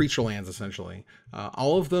having the creature lands, essentially,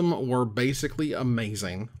 all of them were basically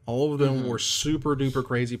amazing. All of them were super duper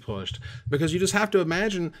crazy pushed, because you just have to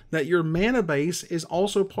imagine that your mana base is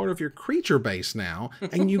also part of your creature base now,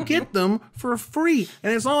 and you get them for free.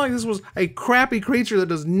 And it's not like this was a crappy creature that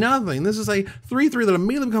does nothing. This is a 3/3 that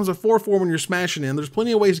immediately becomes a 4/4 when you're smashing in. There's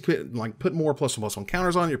plenty of ways to put more +1/+1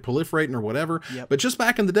 counters on it, you're proliferating or whatever. But just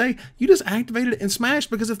back in the day, you just activated it and smashed,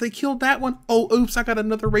 because if they killed that one, oh oops, I got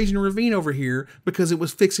another Raging Ravine over here because it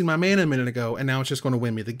was fixing my mana a minute ago, and now it's just going to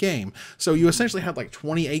win me the game. So you essentially had like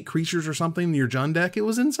 28 creatures or something in your Jund deck. It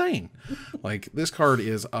was insane. Like, this card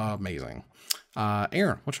is amazing.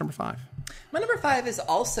 Aaron, what's number 5? My number 5 is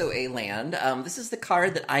also a land. This is the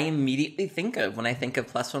card that I immediately think of when I think of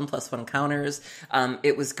 +1/+1 counters.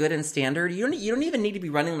 It was good in standard. You don't even need to be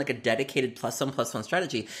running like a dedicated +1/+1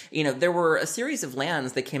 strategy. You know, there were a series of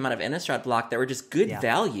lands that came out of Innistrad block that were just good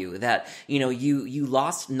value, that, you know, you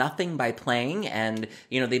lost nothing by playing, and,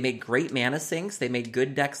 you know, they made great mana sinks. They made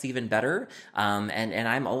good decks even better. And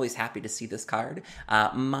I'm always happy to see this card.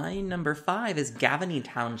 My number 5 is Gavany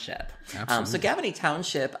Township. So Gavany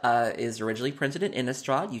Township is originally printed in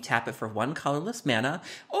Innistrad. You tap it for 1 colorless mana,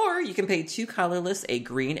 or you can pay 2 colorless, a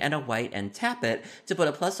green, and a white, and tap it to put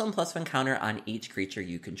a +1/+1 counter on each creature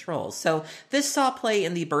you control. So this saw play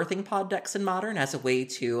in the Birthing Pod decks in Modern as a way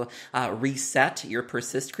to reset your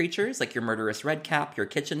persist creatures, like your Murderous Redcap, your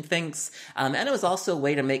Kitchen Finks, and it was also a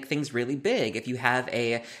way to make things really big. If you have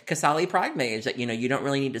a Kasali Pride Mage that, you know, you don't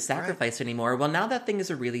really need to sacrifice anymore, well, now that thing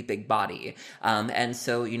is a really big body. And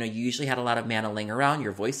so, you know, you usually had a lot of mana laying around,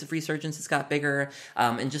 your Voice of Resurgence has got bigger,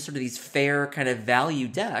 and just sort of these fair kind of value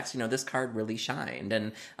decks, you know, this card really shined,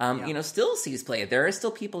 and, you know, still sees play. There are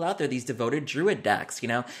still people out there, these devoted Druid decks, you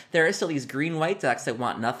know, there are still these green-white decks that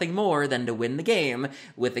want nothing more than to win the game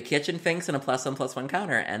with the Kitchen Finks and a +1/+1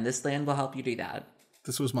 counter, and this land will help you do that.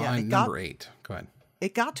 This was my number 8. Go ahead.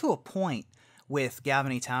 It got to a point with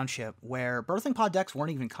Gavany Township where Birthing Pod decks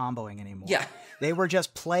weren't even comboing anymore. Yeah. They were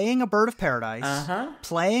just playing a Bird of Paradise,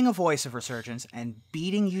 playing a Voice of Resurgence, and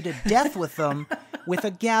beating you to death with them with a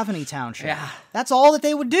Gavany Township. Yeah. That's all that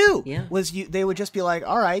they would do. Yeah. They would just be like,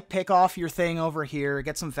 all right, pick off your thing over here,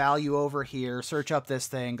 get some value over here, search up this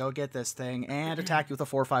thing, go get this thing, and attack you with a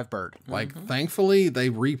 4/5 bird. Like, thankfully, they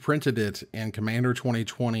reprinted it in Commander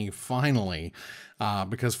 2020, finally.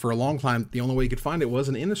 Because for a long time, the only way you could find it was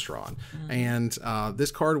in Innistrad. And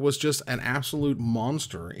this card was just an absolute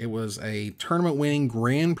monster. It was a tournament-winning,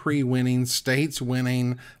 Grand Prix-winning,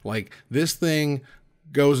 states-winning. Like, this thing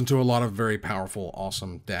goes into a lot of very powerful,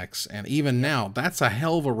 awesome decks. And even now, that's a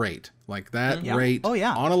hell of a rate. Like, that rate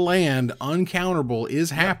on a land, uncounterable,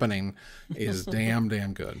 is happening, is damn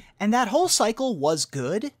good. And that whole cycle was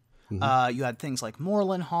good. You had things like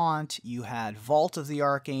Moorland Haunt, you had Vault of the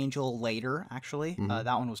Archangel later, actually.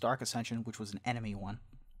 That one was Dark Ascension, which was an enemy one.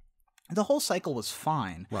 The whole cycle was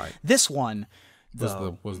fine. Right. This one, was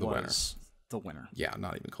the winner. The winner. Yeah,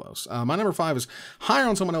 not even close. My number 5 is higher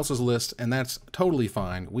on someone else's list, and that's totally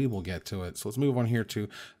fine. We will get to it. So let's move on here to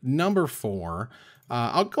number 4.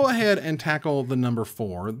 I'll go ahead and tackle the number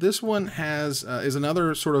 4. This one is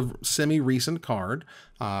another sort of semi-recent card.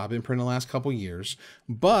 Been printed the last couple years,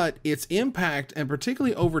 but its impact, and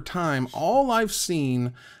particularly over time, all I've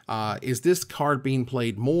seen is this card being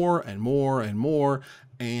played more and more and more,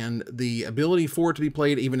 and the ability for it to be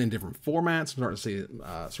played even in different formats. I'm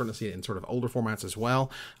starting to see it in sort of older formats as well.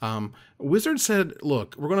 Wizards said,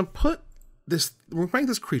 "Look, we're going to make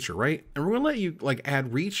this creature, right? And we're gonna let you like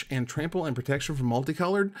add reach and trample and protection from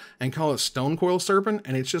multicolored and call it Stonecoil Serpent,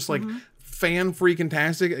 and it's just like fan freaking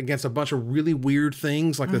tastic against a bunch of really weird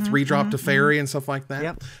things like the 3-drop to fairy and stuff like that.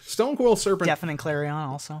 Yep. Stonecoil Serpent, Deafening Clarion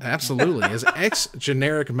also. Absolutely, is X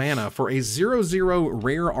generic mana for a 0/0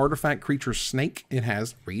 rare artifact creature snake. It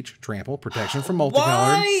has reach, trample, protection from multicolored.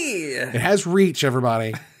 Why? It has reach,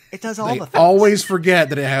 everybody. It does all They the things. always forget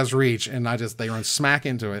that it has reach, and they run smack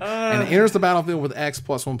into it, and it enters the battlefield with X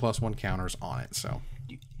 +1/+1 counters on it. So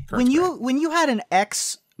when you had an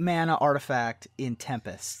X mana artifact in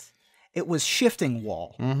Tempest. It was Shifting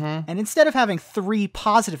Wall. And instead of having 3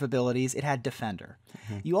 positive abilities, it had Defender.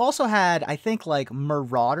 You also had, I think, like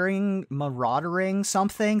maraudering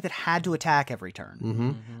something that had to attack every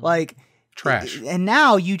turn. Like trash. And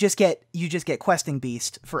now you just get Questing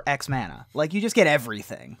Beast for X mana. Like, you just get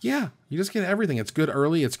everything. Yeah, you just get everything. It's good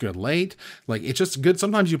early, it's good late. Like, it's just good.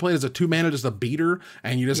 Sometimes you play it as a 2 mana, just a beater,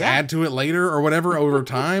 and you just add to it later or whatever over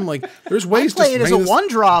time. Like, there's ways to play it as a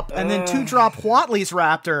 1-drop and then 2-drop Huatley's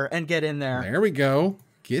Raptor and get in there. There we go.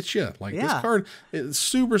 Get you. Like, this card is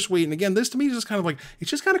super sweet. And again, this to me is just kind of like, it's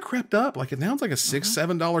just kind of crept up. Like, now it's like a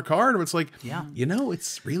 $6-7 card. It's like, you know,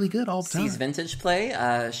 it's really good all the time. Sees vintage play.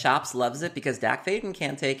 Shops loves it because Dak Faden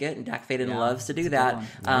can't take it, and Dak Faden loves to do that.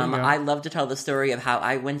 I love to tell the story of how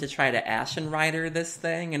I went to try to Ashen Rider this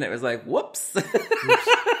thing, and it was like, whoops.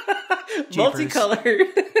 Multicolored.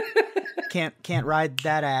 Can't ride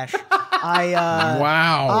that Ash.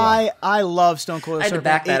 I love Stone Coil Serpent. I had to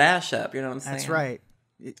back that Ash up, you know what I'm saying? That's right.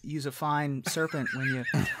 Use a fine serpent when you...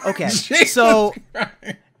 Okay, so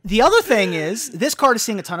the other thing is, this card is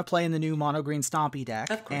seeing a ton of play in the new Mono Green Stompy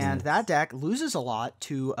deck, and that deck loses a lot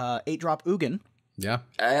to 8-drop Ugin. Yeah.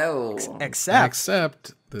 Oh.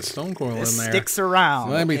 Except the Stone Coil in there sticks around.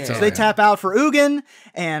 So let me tell so they you. tap out for Ugin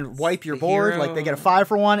and wipe your board. hero. Like, they get a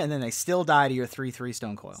 5-for-1, and then they still die to your 3/3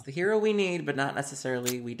 Stone Coil. It's the hero we need, but not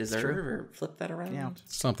necessarily we deserve, or flip that around. Yeah.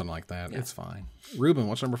 Something like that. It's fine. Ruben,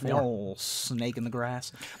 what's number 4? Oh, snake in the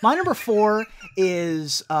grass. My number 4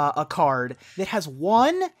 is a card that has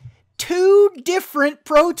 2 different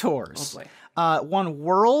Pro Tours. Oh boy. Won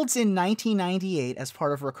Worlds in 1998 as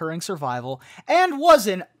part of Recurring Survival, and was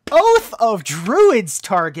an Oath of Druids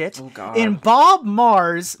target in Bob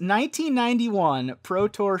Marr's 1991 Pro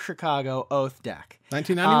Tour Chicago Oath deck.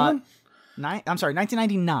 1991? I'm sorry,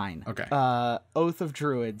 1999. Okay. Oath of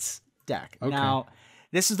Druids deck. Okay. Now,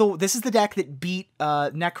 this is the deck that beat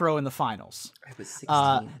Necro in the finals. I was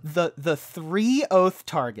 16. The 3 Oath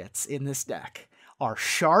targets in this deck are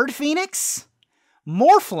Shard Phoenix,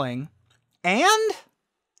 Morphling, and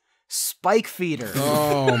Spike Feeder.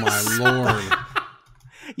 Oh my lord.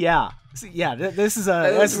 Yeah. This is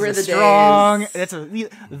a Those were the strong. days.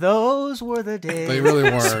 Those were the days. They really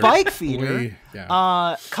were. Spike Feeder.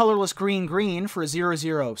 Colorless green for a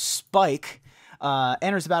 0/0 Spike.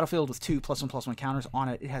 Enters the battlefield with 2 +1/+1 counters on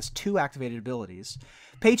it. It has 2 activated abilities.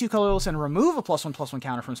 Pay 2 colorless and remove a +1/+1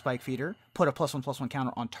 counter from Spike Feeder. Put a +1/+1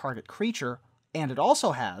 counter on target creature. And it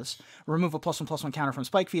also has remove a +1/+1 counter from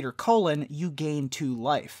Spike Feeder, you gain 2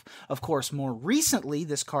 life. Of course, more recently,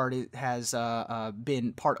 this card has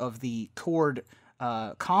been part of the Cord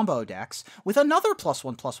combo decks with another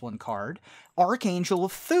 +1/+1 card, Archangel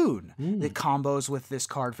of Thune, that combos with this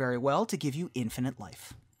card very well to give you infinite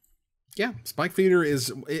life. Yeah, Spike Feeder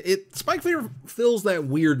Spike Feeder fills that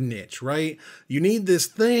weird niche, right? You need this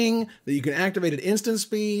thing that you can activate at instant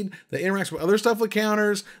speed, that interacts with other stuff with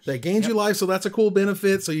counters, that gains you life, so that's a cool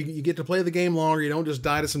benefit, so you get to play the game longer, you don't just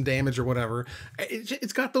die to some damage or whatever.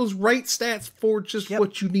 It's got those right stats for just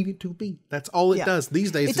what you need it to be. That's all it does.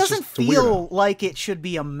 These days, it doesn't feel like it should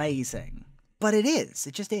be amazing, but it is.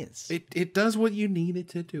 It just is. It does what you need it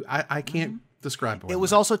to do. I can't describe it.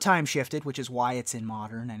 Was also time shifted, which is why it's in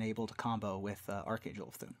Modern and able to combo with Archangel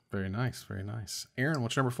of Thune. Very nice, very nice. Aaron,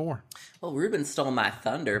 what's number 4? Well, Ruben stole my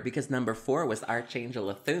thunder because number 4 was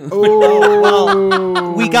Archangel of Thune. Oh,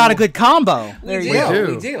 well, we got a good combo. There you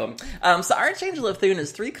go. We do. So Archangel of Thune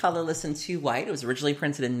is 3 colorless and 2 white. It was originally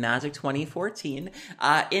printed in Magic 2014.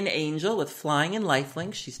 In Angel with flying and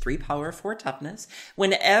lifelink. She's 3 power, 4 toughness.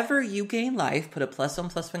 Whenever you gain life, put a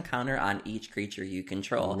 +1/+1 counter on each creature you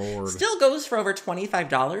control. Lord. Still goes for over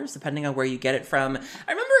 $25, depending on where you get it from.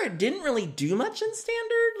 I remember it didn't really do much in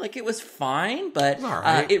Standard. Like, it was fine, but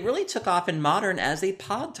it really took off in Modern as a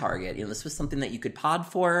pod target. You know, this was something that you could pod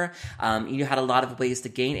for. You had a lot of ways to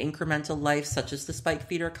gain incremental life, such as the Spike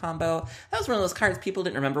Feeder combo. That was one of those cards people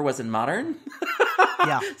didn't remember was in Modern.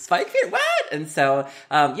 Spike Feeder, what? And so,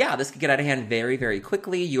 this could get out of hand very, very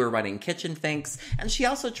quickly. You were running Kitchen Finks, and she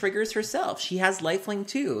also triggers herself. She has lifelink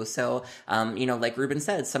too. So, like Ruben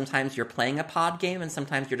said, sometimes you're playing a pod game, and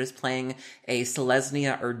sometimes you're just playing a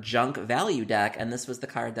Selesnya or Junk value deck, and this was the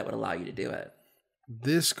card that would allow you to do it.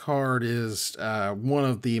 This card is one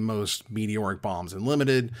of the most meteoric bombs in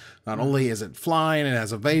Limited. Not only is it flying, it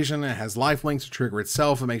has evasion, it has lifelink to trigger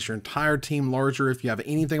itself. It makes your entire team larger. If you have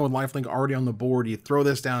anything with lifelink already on the board, you throw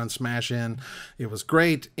this down and smash in. It was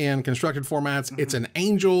great in constructed formats. It's an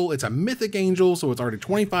angel. It's a mythic angel, so it's already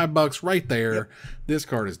 $25 right there. This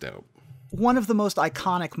card is dope. one of the most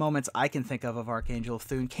iconic moments I can think of Archangel of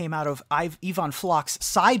Thune came out of Yvonne Flock's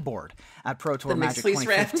sideboard at Pro Tour Magic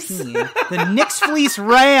 2015. The Knicks Fleece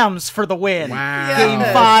Rams for the win. Wow. Game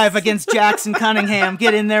 5 against Jackson Cunningham.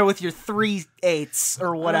 Get in there with your 3/8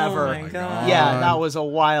 or whatever. Oh my God. Yeah, that was a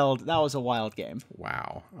wild game.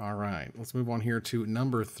 Wow. All right. Let's move on here to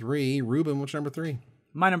number 3. Ruben, what's number 3?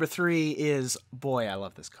 My number 3 is, boy, I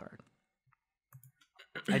love this card.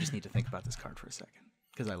 I just need to think about this card for a second.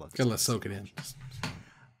 Because I love this. Let's soak it in.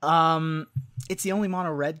 It's the only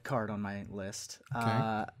mono red card on my list.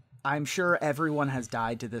 Okay. I'm sure everyone has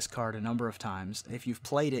died to this card a number of times. If you've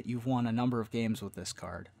played it, you've won a number of games with this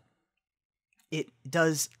card. It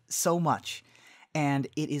does so much, and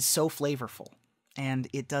it is so flavorful, and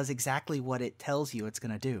it does exactly what it tells you it's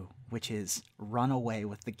going to do, which is run away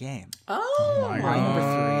with the game. Oh, my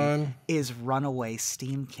number 3 is Runaway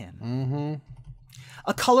Steamkin. Mm-hmm.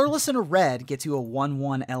 A colorless and a red gets you a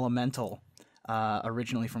 1/1 elemental,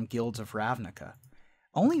 originally from Guilds of Ravnica.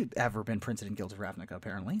 Only ever been printed in Guilds of Ravnica,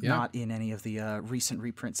 apparently, not in any of the recent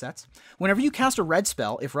reprint sets. Whenever you cast a red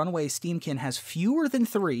spell, if Runaway Steamkin has fewer than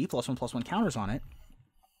 3 +1/+1 counters on it,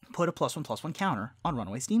 put a +1/+1 counter on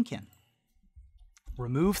Runaway Steamkin.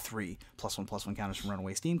 Remove 3 +1/+1 counters from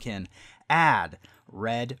Runaway Steamkin. Add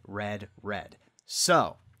red, red, red.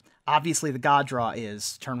 So, obviously, the God draw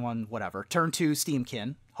is turn 1, whatever. Turn 2,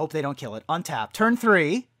 Steamkin. Hope they don't kill it. Untap. Turn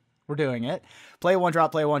 3, we're doing it. Play a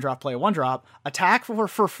 1-drop, play a 1-drop, play a 1-drop. Attack for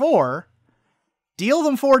 4. Deal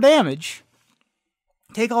them 4 damage.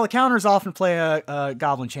 Take all the counters off and play a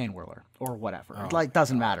Goblin Chain Whirler or whatever.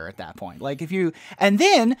 Doesn't matter at that point. And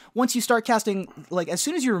then once you start casting, as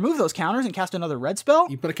soon as you remove those counters and cast another red spell,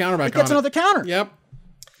 You put a counter back it gets on another counter. Yep.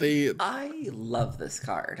 I love this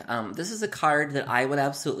card. This is a card that I would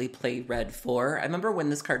absolutely play red for. I remember when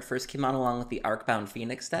this card first came out along with the Arcbound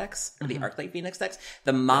Phoenix decks, or the Arclight Phoenix decks,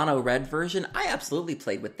 the mono red version. I absolutely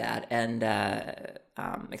played with that. And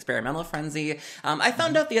Experimental Frenzy. I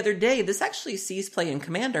found out the other day this actually sees play in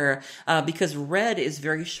Commander because red is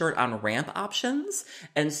very short on ramp options.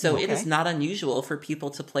 And so it is not unusual for people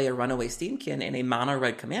to play a Runaway Steamkin in a mono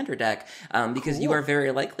red Commander deck because you are very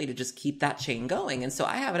likely to just keep that chain going. And so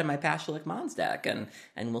I have it in my Pashalik Mons deck, and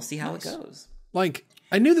we'll see how it goes.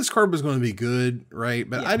 I knew this card was going to be good, right?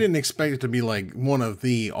 But I didn't expect it to be one of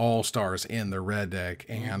the all-stars in the red deck.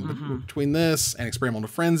 And between this and Experimental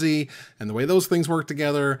Frenzy and the way those things work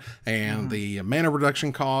together and the mana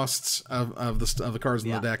reduction costs of the cards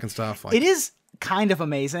in the deck and stuff. It is kind of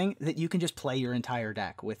amazing that you can just play your entire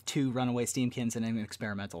deck with 2 Runaway Steamkins and an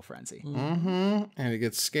Experimental Frenzy. Mm-hmm. And it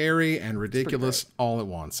gets scary and ridiculous all at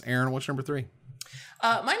once. Aaron, what's number 3?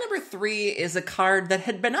 My number 3 is a card that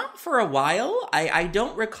had been out for a while. I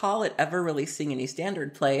don't recall it ever really seeing any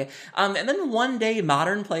standard play. And then one day,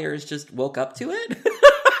 modern players just woke up to it.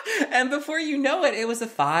 And before you know it, it was a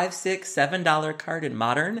 $5, $6, $7 card in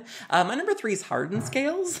Modern. My number 3 is Hardened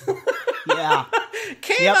Scales. Yeah.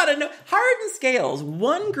 Came out of Hardened Scales,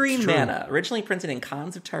 1 green mana, originally printed in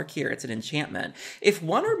Khans of Tarkir. It's an enchantment. If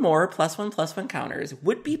 1 or more +1/+1 counters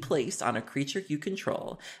would be placed on a creature you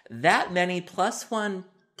control, that many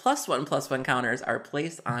 +1/+1 counters are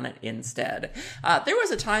placed on it instead. There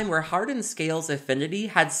was a time where Hardened Scales affinity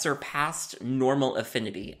had surpassed normal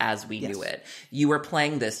affinity as we knew it. You were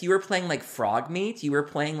playing this. You were playing Frogmeat. You were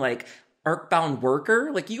playing Arcbound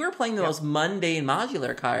Worker. You were playing the most mundane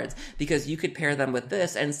modular cards because you could pair them with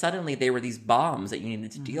this, and suddenly they were these bombs that you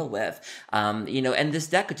needed to deal with. And this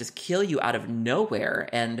deck could just kill you out of nowhere.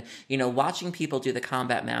 And, watching people do the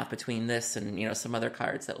combat math between this and, some other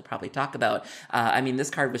cards that we'll probably talk about.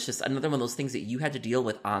 This card was just another one of those things that you had to deal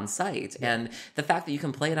with on site. And the fact that you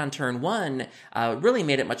can play it on turn 1 really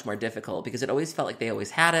made it much more difficult because it always felt like they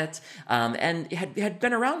always had it. And it had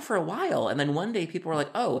been around for a while. And then one day people were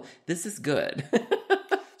like, oh, this is good.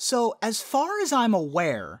 So as far as I'm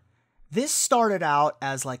aware, this started out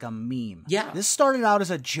as a meme. Yeah. This started out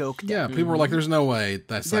as a joke deck. Yeah, people were like, there's no way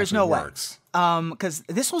that actually works. Because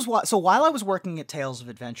this was so while I was working at Tales of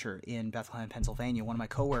Adventure in Bethlehem, Pennsylvania, one of my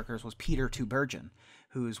coworkers was Peter Tubergen,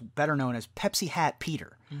 who's better known as Pepsi Hat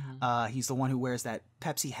Peter. He's the one who wears that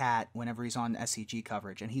Pepsi hat whenever he's on SCG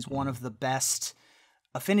coverage, and he's one of the best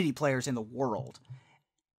affinity players in the world.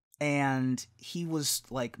 And he was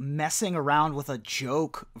messing around with a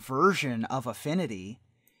joke version of Affinity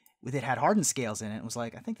that had Hardened Scales in it. It was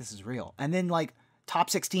I think this is real. And then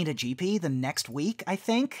top 16 to GP the next week, I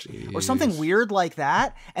think, or something weird like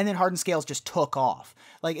that. And then Hardened Scales just took off.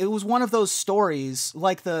 It was one of those stories,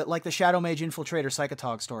 like the Shadow Mage Infiltrator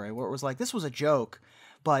Psychotog story, where it was this was a joke,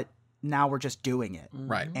 but now we're just doing it.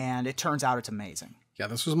 Right. And it turns out it's amazing. Yeah,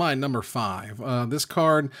 this was my number 5. This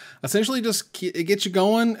card essentially it gets you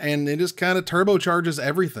going, and it just kind of turbocharges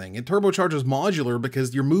everything. It turbocharges modular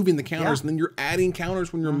because you're moving the counters, and then you're adding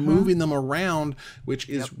counters when you're moving them around, which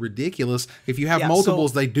is ridiculous. If you have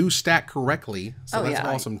multiples, they do stack correctly, so that's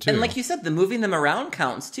awesome too. And like you said, the moving them around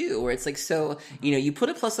counts too, where it's like, so, you know, you put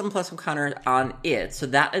a +1/+1 counter on it, so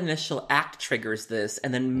that initial act triggers this,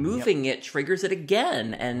 and then moving it triggers it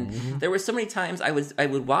again. And there were so many times I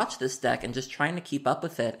would watch this deck and just trying to keep up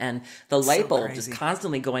with it, and the light bulb just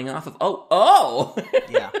constantly going off of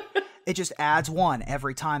yeah, it just adds 1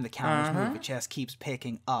 every time the counters move. It just keeps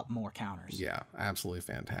picking up more counters. Yeah, absolutely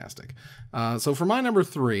fantastic. So for my number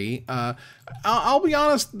 3, I'll be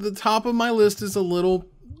honest, the top of my list is a little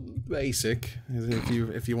basic,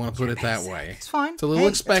 if you want to put it that way. It's fine. It's a little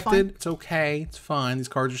expected. It's okay. It's fine. These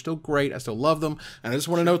cards are still great. I still love them. And I just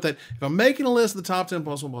want to note that if I'm making a list of the top 10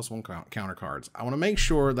 +1/+1 counter cards, I want to make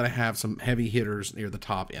sure that I have some heavy hitters near the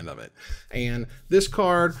top end of it. And this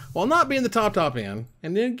card, while not being the top end,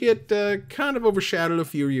 and then get kind of overshadowed a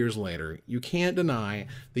few years later, you can't deny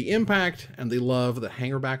the impact and the love that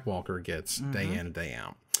Hangerback Walker gets day in and day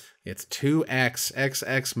out. It's 2x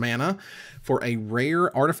XX mana for a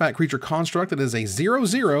rare artifact creature construct that is a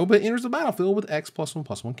 0/0, but enters the battlefield with X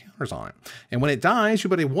 +1/+1 counters on it. And when it dies, you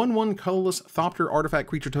put a 1/1 colorless Thopter artifact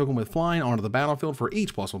creature token with flying onto the battlefield for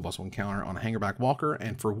each +1/+1 counter on a Hangerback Walker,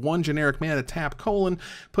 and for 1 generic mana to tap :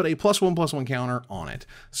 put a +1/+1 counter on it.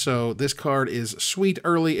 So this card is sweet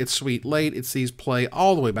early, it's sweet late, it sees play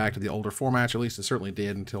all the way back to the older formats, at least it certainly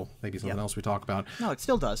did until maybe something else we talk about. No, it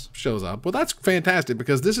still does. Shows up. Well, that's fantastic,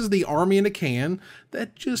 because this is the army in a can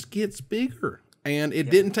that just gets bigger. And it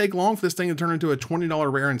didn't take long for this thing to turn into a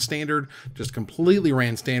 $20 rare in standard. Just completely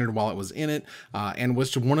ran standard while it was in it, and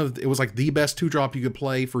was it was like the best 2-drop you could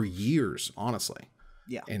play for years, honestly.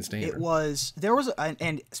 Yeah, in standard.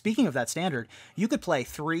 And speaking of that standard, you could play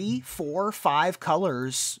 3, 4, 5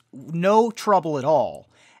 colors, no trouble at all,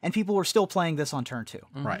 and people were still playing this on turn 2.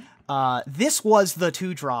 Right. This was the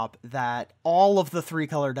 2-drop that all of the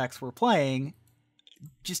 3-color decks were playing.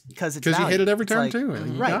 Just because it's you hit it every turn too,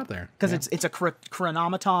 and you got there. Because it's a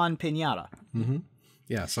chronometon pinata.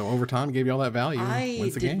 Yeah, so over time gave you all that value.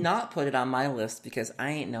 I did not put it on my list because I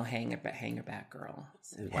ain't no hangerback girl.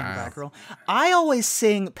 Hangerback girl. I always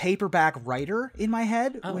sing paperback writer in my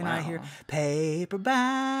head when I hear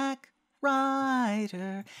paperback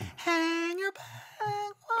writer,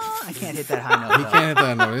 hangerback. I can't hit that high note. You can't hit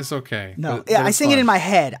that note. It's okay. No, I sing it in my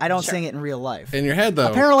head. I don't sing it in real life. In your head,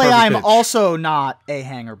 though. Apparently, I'm also not a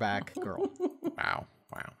hangerback girl. Wow.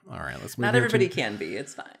 All right, let's move. Not everybody can be.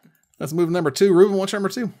 It's fine. Let's move to number 2. Ruben, what's your number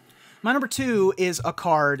 2? My number 2 is a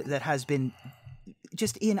card that has been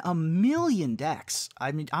just in a million decks.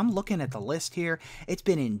 I mean, I'm looking at the list here. It's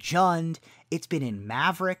been in Jund. It's been in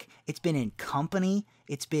Maverick. It's been in Company.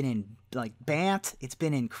 It's been in like Bant. It's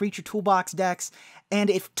been in Creature Toolbox decks. And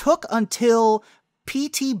it took until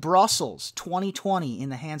PT Brussels 2020 in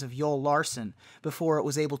the hands of Joel Larson before it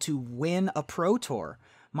was able to win a Pro Tour.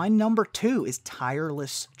 My number 2 is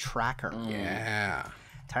Tireless Tracker. Yeah.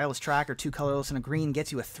 Tireless Tracker, 2 colorless and a green,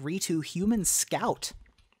 gets you a 3/2 Human Scout.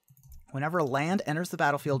 Whenever a land enters the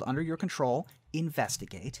battlefield under your control,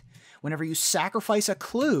 investigate. Whenever you sacrifice a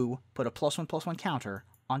clue, put a +1/+1 counter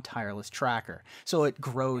on Tireless Tracker. So it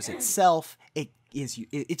grows itself.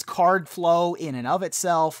 It's card flow in and of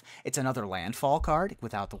itself. It's another landfall card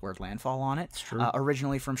without the word landfall on it. It's true.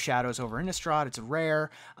 Originally from Shadows over Innistrad, it's a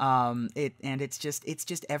rare. It's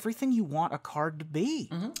just everything you want a card to be.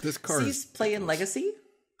 This card is play in Legacy.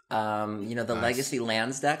 The Legacy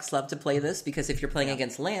lands decks love to play this because if you're playing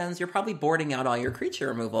against lands, you're probably boarding out all your creature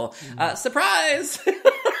removal. Surprise!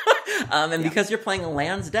 Because you're playing a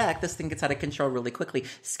lands deck, this thing gets out of control really quickly.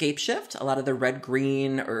 Scapeshift, a lot of the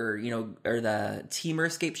red-green or the Teamer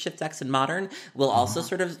Scapeshift decks in Modern will also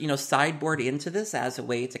sort of, sideboard into this as a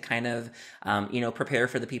way to kind of, prepare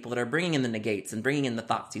for the people that are bringing in the negates and bringing in the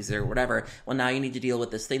Thoughtseize or whatever. Well, now you need to deal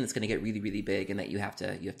with this thing that's going to get really, really big and that you have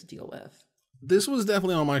to deal with. This was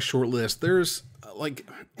definitely on my short list. There's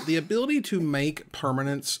the ability to make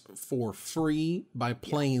permanents for free by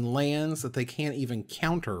playing lands that they can't even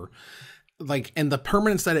counter. And the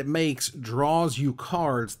permanence that it makes draws you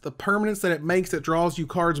cards. The permanence that it makes that draws you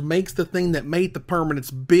cards makes the thing that made the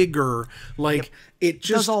permanence bigger. It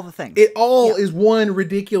just does all the things. It all is one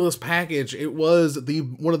ridiculous package. It was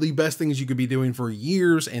one of the best things you could be doing for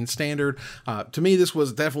years in standard. To me, this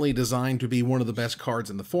was definitely designed to be one of the best cards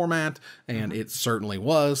in the format, and it certainly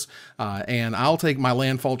was. And I'll take my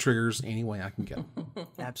landfall triggers any way I can get.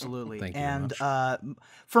 Absolutely. Thank you very much.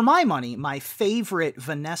 For my money, my favorite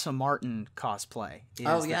Vanessa Martin cosplay is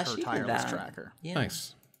her she did Tireless that. Tracker. Yeah.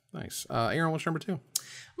 Nice. Nice. Aaron, what's number 2?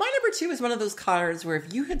 My number 2 is one of those cards where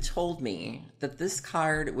if you had told me that this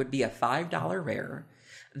card would be a $5 rare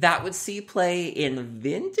that would see play in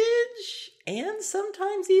Vintage and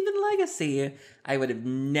sometimes even Legacy, I would have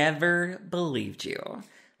never believed you.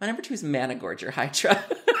 My number 2 is Mana Gorger Hydra.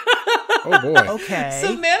 Oh boy. Okay.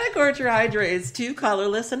 So Mana Gorger Hydra is 2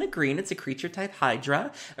 colorless and a green. It's a creature type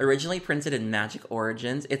Hydra, originally printed in Magic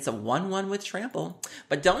Origins. It's a 1/1 with trample.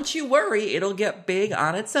 But don't you worry, it'll get big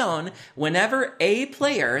on its own. Whenever a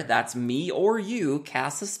player, that's me or you,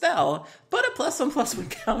 casts a spell, put a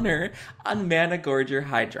 +1/+1 counter on Mana Gorger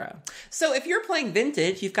Hydra. So if you're playing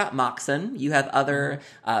Vintage, you've got Moxen. You have other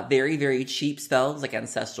very, very cheap spells like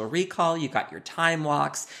Ancestral Recall. You've got your Time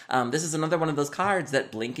Walks. This is another one of those cards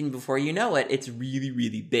that blinking before you know it, it's really,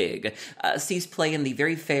 really big. Sees play in the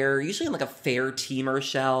very fair, usually in like a fair teamer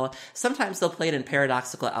shell. Sometimes they'll play it in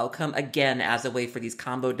Paradoxical Outcome, again, as a way for these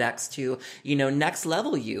combo decks to, next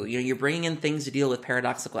level you. You're bringing in things to deal with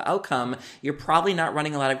Paradoxical Outcome. You're probably not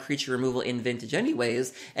running a lot of creature removal in Vintage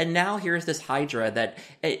anyways, and now here's this Hydra that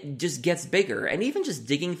it just gets bigger, and even just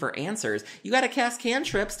digging for answers. You gotta cast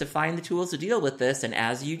cantrips to find the tools to deal with this, and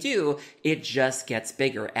as you do, it just gets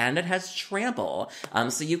bigger, and it has trample.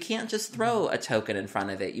 So you can't just throw a token in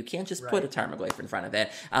front of it. You can't just put a Tarmogoyf in front of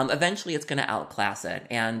it. Eventually it's gonna outclass it,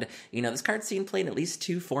 and this card's seen played in at least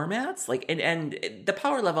 2 formats, and the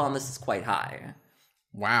power level on this is quite high.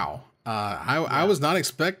 Wow. I was not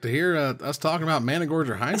expect to hear us talking about Mana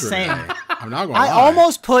Gorger Hydra Same. today. I'm not going to I lie.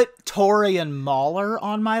 almost put Torian Mauler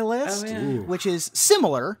on my list, Oh, yeah. which is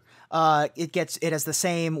similar. It has the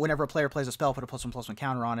same, whenever a player plays a spell, put a +1/+1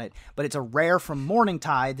 counter on it, but it's a rare from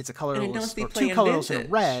Morningtide that's a colorless, or 2 colorless and a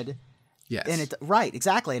red. Yes. And right,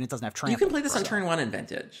 exactly, and it doesn't have trample. You can play this on turn 1 in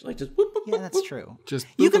Vintage. Like just whoop, whoop, Yeah, whoop, that's whoop. true. Just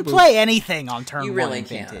You boop, can boop, boop. play anything on turn You 1 really in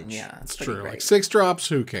can. Vintage. Yeah, it's True. great. Like 6 drops,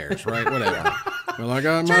 who cares, right? Whatever. Well, I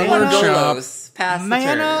got my Turn 1 workshop. Golos. Pass the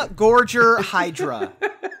Mana turn. Gorger Hydra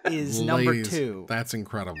is number Ladies, 2. That's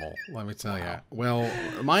incredible. Let me tell you. Well,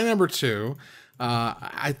 my number 2,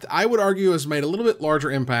 I would argue has made a little bit larger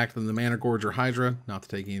impact than the Mana Gorger Hydra. Not to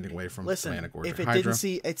take anything away from the Mana Gorger if it Hydra.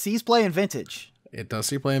 it sees play in Vintage. It does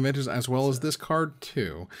see play in Vintage as well as this card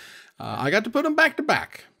too. I got to put them back to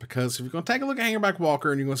back because if you're going to take a look at Hangerback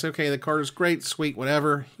Walker and you're going to say, okay, the card is great, sweet,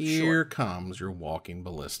 whatever, here comes your Walking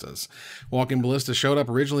Ballistas. Walking Ballistas showed up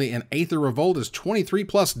originally in Aether Revolt as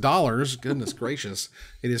 $23+. Goodness gracious.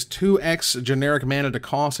 It is 2x generic mana to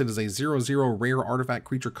cost. It is a 0/0 rare artifact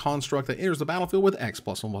creature construct that enters the battlefield with X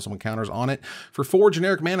 +1/+1 counters on it. For 4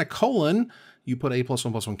 generic mana, you put a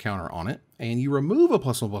 +1/+1 counter on it, and you remove a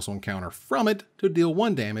 +1/+1 counter from it to deal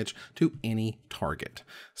 1 damage to any target.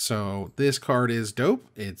 So this card is dope.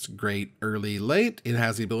 It's great early, late. It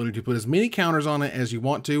has the ability to put as many counters on it as you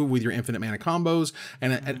want to with your infinite mana combos,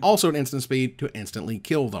 and also an instant speed to instantly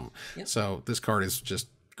kill them. Yep. So this card is just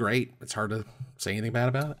great. It's hard to say anything bad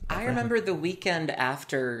about it. I remember the weekend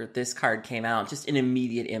after this card came out, just an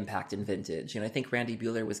immediate impact in Vintage. I think Randy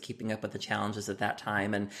Buehler was keeping up with the challenges at that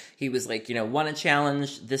time, and he was like, won a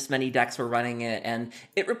challenge, this many decks were running it, and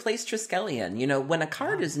it replaced Triskelion. When a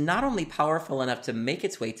card is not only powerful enough to make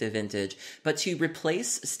its way to Vintage, but to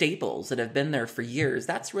replace staples that have been there for years,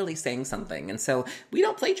 that's really saying something. And so we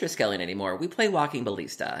don't play Triskelion anymore. We play Walking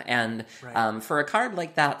Ballista. And for a card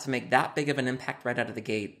like that to make that big of an impact right out of the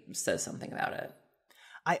gate says something about it.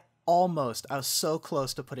 I was so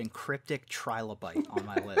close to putting Cryptic Trilobite on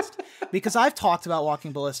my list because I've talked about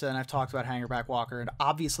Walking Ballista and I've talked about Hangerback Walker, and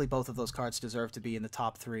obviously both of those cards deserve to be in the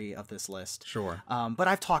top 3 of this list. Sure. But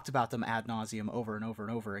I've talked about them ad nauseum over and over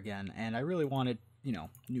and over again, and I really wanted,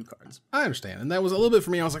 new cards. I understand. And that was a little bit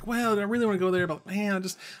for me. I was like, well, I really want to go there, but man,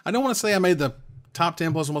 I don't want to say I made the top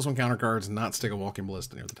 10 +1/+1 counter cards and not stick a Walking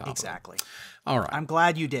Ballista near the top. Exactly. All right. I'm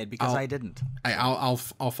glad you did because I didn't. I'll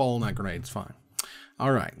fall on that grenade. It's fine.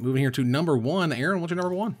 All right, moving here to number 1. Aaron, what's your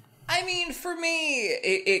number 1? I mean, for me,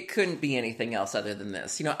 it couldn't be anything else other than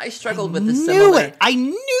this. I struggled with the similar... I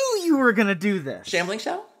knew you were going to do this. Shambling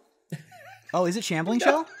Shell? Oh, is it Shambling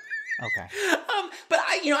Shell? Okay. But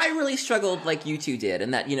I really struggled like you two did,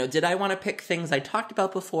 and that, did I want to pick things I talked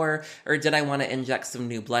about before, or did I want to inject some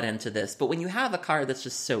new blood into this? But when you have a card that's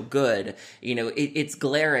just so good, it's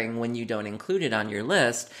glaring when you don't include it on your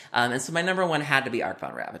list. And so my number 1 had to be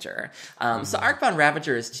Arcbound Ravager. So Arcbound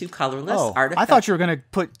Ravager is 2 colorless artifacts. I thought you were going to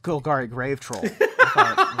put Golgari Grave Troll. I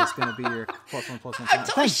thought it was going to be your +1/+1.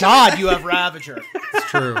 Thank God you have Ravager. It's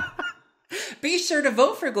true. Be sure to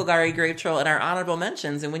vote for Golgari Grave Troll in our honorable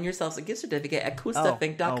mentions and win yourselves a gift certificate at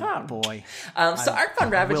KoolStuffInc.com. Oh boy. So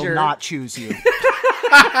Arcbound Ravager will not choose you.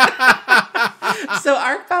 So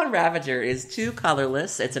Arcbound Ravager is 2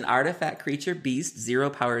 colorless. It's an artifact creature beast, 0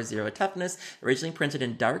 power, 0 toughness, originally printed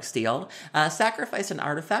in dark steel. Sacrifice an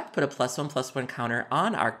artifact, put a +1/+1 counter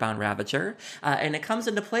on Arcbound Ravager, and it comes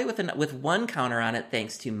into play with 1 counter on it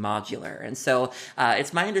thanks to modular. And so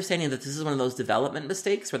it's my understanding that this is one of those development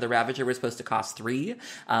mistakes where the Ravager was supposed to cost 3,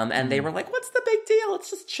 and they were like, what's the big deal? Let's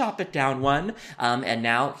just chop it down 1. And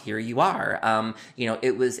now here you are.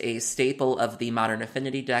 It was a staple of the Modern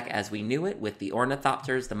Affinity deck as we knew it, with the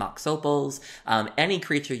Ornithopters, the Mox Opals. Any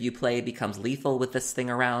creature you play becomes lethal with this thing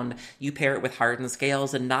around. You pair it with Hardened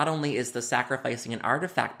Scales, and not only is the sacrificing an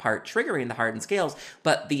artifact part triggering the Hardened Scales,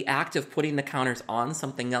 but the act of putting the counters on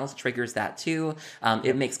something else triggers that too.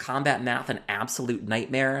 It makes combat math an absolute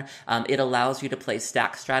nightmare. It allows you to play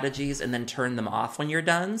stack strategies and then turn them off when you're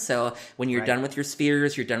done. So when you're done with your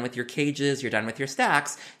spheres, you're done with your cages, you're done with your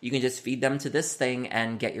stacks, you can just feed them to this thing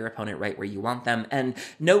and get your opponent right where you want them. And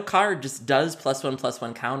no card just does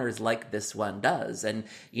 +1/+1 counters like this one does. And,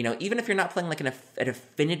 even if you're not playing like an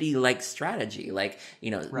affinity-like strategy, like,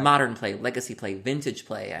 modern play, legacy play, vintage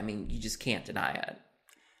play, I mean, you just can't deny it.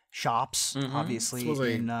 Shops, obviously,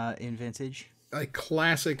 in vintage. A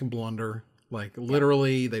classic blunder. Like,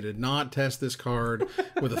 literally, they did not test this card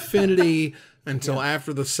with affinity until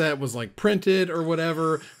after the set was, like, printed or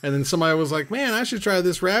whatever. And then somebody was like, man, I should try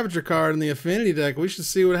this Ravager card in the affinity deck. We should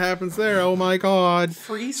see what happens there. Oh, my God.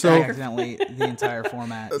 Free accidentally the entire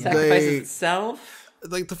format. Sacrifices itself.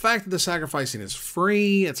 Like, the fact that the sacrificing is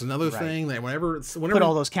free, it's another thing. That whenever put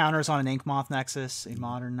all those counters on an Ink Moth Nexus in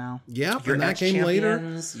Modern now. Yep, and that came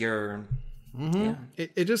later.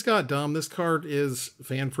 It just got dumb. This card is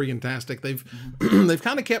fan-freaking-tastic. They've they've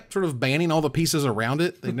kind of kept sort of banning all the pieces around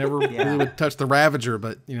it. They never really would touch the Ravager,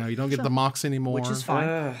 but you don't get the Mox anymore, which is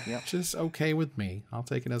fine. Just okay with me. I'll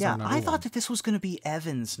take it as my number I thought that this was going to be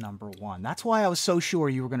Evan's number 1. That's why I was so sure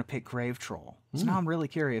you were going to pick Grave Troll. So now I'm really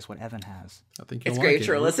curious what Evan has. I think it's Grave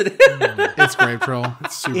Troll, isn't it? It's Grave Troll.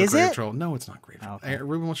 It's super Grave Troll. No, it's not Grave Troll. Okay.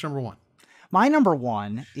 Ruben, what's number 1? My number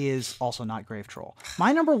 1 is also not Grave Troll.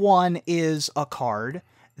 My number 1 is a card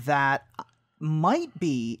that might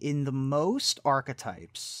be in the most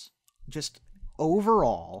archetypes, just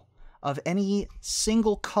overall, of any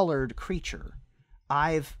single colored creature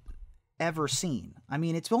I've ever seen. I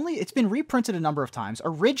mean, it's been reprinted a number of times,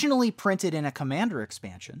 originally printed in a Commander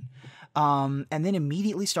expansion, and then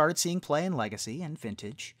immediately started seeing play in Legacy and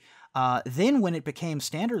Vintage. Then when it became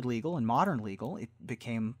standard legal and modern legal, it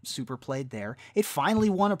became super played there. It finally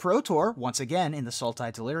won a Pro Tour, once again, in the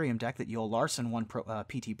Sultai Delirium deck that Yoel Larson won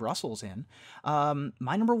PT Brussels in.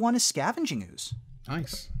 My number 1 is Scavenging Ooze.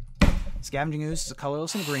 Nice. Scavenging Ooze is a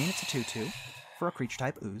colorless and green. It's a 2/2 for a creature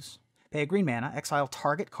type ooze. Pay a green mana, exile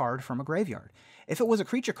target card from a graveyard. If it was a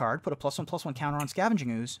creature card, put a +1/+1 counter on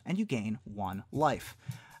Scavenging Ooze, and you gain 1 life.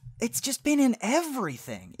 It's just been in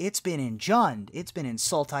everything. It's been in Jund. It's been in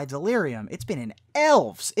Sultai Delirium. It's been in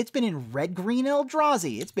Elves. It's been in Red-Green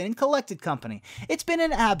Eldrazi. It's been in Collected Company. It's been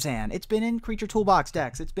in Abzan. It's been in Creature Toolbox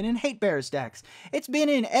decks. It's been in Hate Bears decks. It's been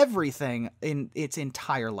in everything in its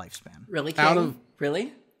entire lifespan. Really, King?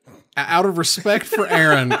 Really? Out of respect for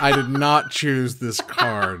Aaron, I did not choose this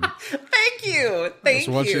card. Thank you. Thank you. I just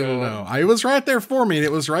want you to know. It was right there for me.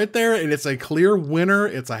 It was right there, and it's a clear winner.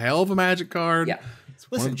 It's a hell of a Magic card. Yeah.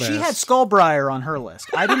 Listen, she had Skullbriar on her list.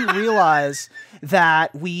 I didn't realize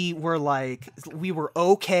that we were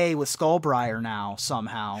okay with Skullbriar now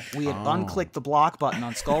somehow. We had unclicked the block button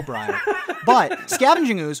on Skullbriar. But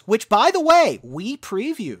Scavenging Ooze, which, by the way, we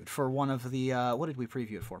previewed for one of the, what did we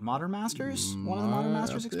preview it for? Modern Masters? One of the Modern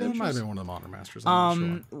Masters expansions? It might have been one of the Modern Masters.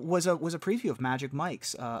 I'm not sure. Was a preview of Magic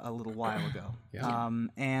Mike's a little while ago. Yeah.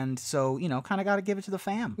 And so, kind of got to give it to the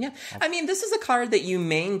fam. Yeah. I mean, this is a card that you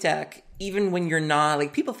main deck even when you're not,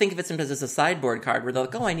 like, people think of it sometimes as a sideboard card where they're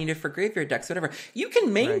like, oh, I need it for graveyard decks, whatever. You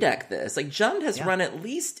can main deck this. Like, Jund has run at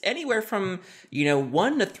least anywhere from,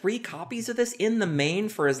 1 to 3 copies of this in the main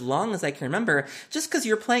for as long as I can remember, just because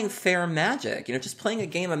you're playing fair Magic, just playing a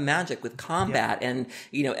game of Magic with combat and,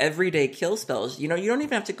 everyday kill spells. You don't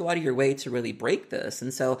even have to go out of your way to really break this.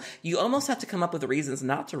 And so you almost have to come up with reasons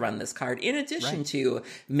not to run this card, in addition to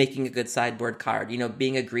making a good sideboard card,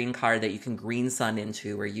 being a green card that you can green sun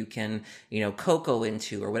into, or you can, Cocoa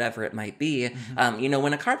into, or whatever it might be.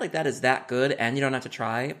 When a card like that is that good and you don't have to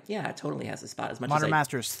try, it totally has a spot. As much Modern as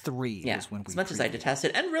Masters 3 is when we as much as I detest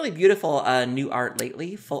it. And really beautiful new art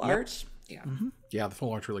lately, full art. Yeah. Mm-hmm. Yeah, the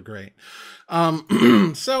full art's really great.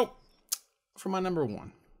 So, for my number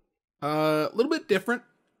 1, a little bit different,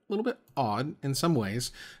 a little bit odd in some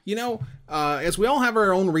ways. You know, as we all have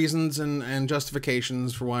our own reasons and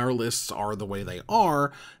justifications for why our lists are the way they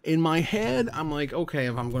are, in my head, I'm like, okay,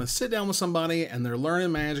 if I'm going to sit down with somebody and they're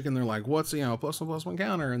learning Magic and they're like, what's, you know, +1/+1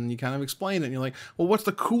 counter? And you kind of explain it and you're like, well, what's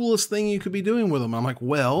the coolest thing you could be doing with them? I'm like,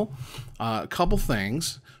 well, a couple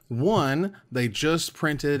things. One, they just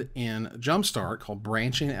printed in Jumpstart called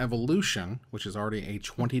Branching Evolution, which is already a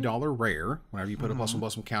 $20 rare. Whenever you put a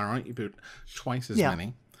 +1/+1 counter on it, you put twice as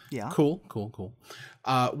many. Yeah. Cool.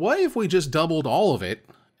 What if we just doubled all of it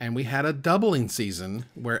and we had a doubling season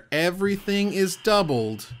where everything is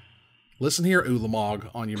doubled? Listen here,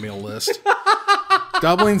 Ulamog on your meal list.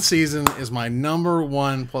 Doubling season is my number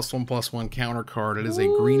one +1/+1 counter card. It is a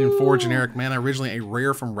green and 4 generic mana, originally a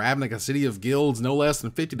rare from Ravnica, City of Guilds, no less than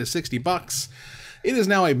 50 to 60 bucks. It is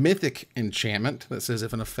now a mythic enchantment that says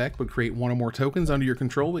if an effect would create one or more tokens under your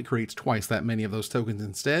control, it creates twice that many of those tokens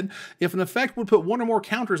instead. If an effect would put one or more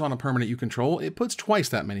counters on a permanent you control, it puts twice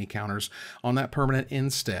that many counters on that permanent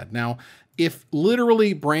instead. Now, if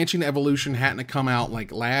literally Branching Evolution hadn't come out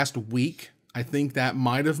like last week, I think that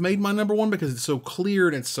might have made my number one because it's so clear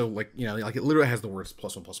and it's so like, you know, like it literally has the words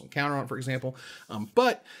 +1/+1 counter on it, for example.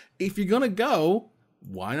 But if you're going to go,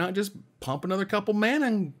 why not just pump another couple mana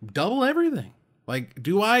and double everything? Like,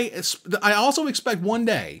 I also expect one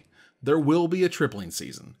day there will be a tripling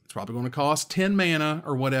season. It's probably going to cost 10 mana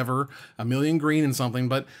or whatever, a million green and something,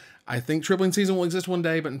 but I think tripling season will exist one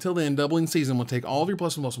day, but until then, doubling season will take all of your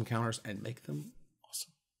 +1/+1 counters and make them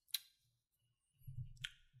awesome.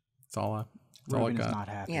 That's all I got. Not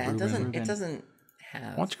happy. Yeah, it doesn't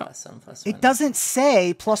have +1/+1. It doesn't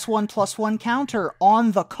say +1/+1 counter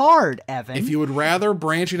on the card, Evan. If you would rather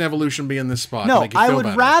Branching Evolution be in this spot, no, make you feel I would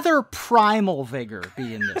better. rather Primal Vigor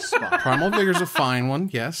be in this spot. Primal Vigor's a fine one,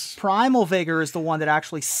 yes. Primal Vigor is the one that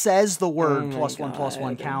actually says the word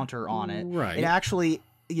 +1/+1 counter on it. Right. It actually,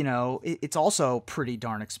 you know, it's also pretty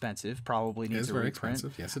darn expensive. Probably needs a very reprint.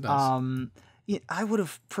 expensive. Yes, it does. I would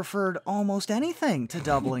have preferred almost anything to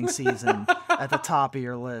doubling season at the top of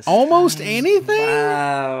your list. Almost anything?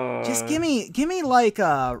 Wow. Just give me like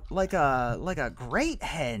a Great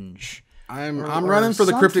Henge. I'm running for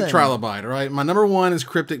the Cryptic something. Trilobite, all right? My number one is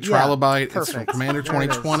Cryptic Trilobite. It's perfect. from Commander There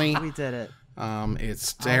it is. 2020. We did it.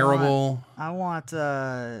 It's terrible. I want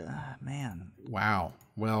man. Wow.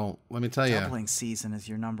 Well, let me tell you. Doubling season is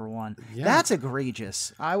your number one. Yeah. That's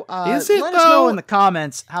egregious. Is it, let us know though? in the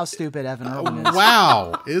comments how stupid Evan Irwin is.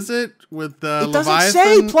 Wow. Is it with It Leviathan? doesn't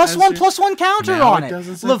say +1/+1 counter Now on it it.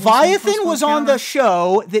 doesn't say Leviathan +1/+1 was on counter? the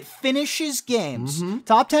show that finishes games.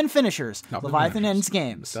 Top 10 finishers. Top 10 Leviathan finishers. ends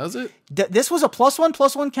games. Does it? This was a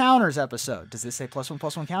 +1/+1 counters episode. Does this say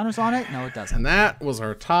 +1/+1 counters on it? No, it doesn't. And that was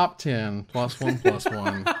our top 10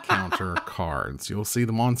 +1/+1 counter cards. You'll see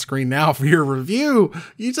them on screen now for your review.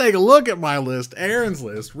 You take a look at my list, Aaron's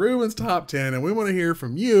list, Ruben's top 10, and we want to hear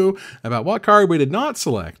from you about what card we did not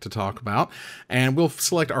select to talk about. And we'll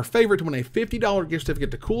select our favorite to win a $50 gift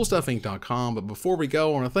certificate to CoolStuffInc.com. But before we go,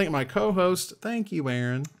 I want to thank my co-host. Thank you,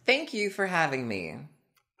 Aaron. Thank you for having me.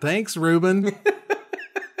 Thanks, Ruben.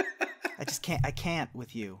 I can't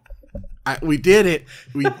with you. We did it.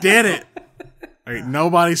 We did it. Ain't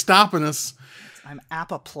nobody stopping us. I'm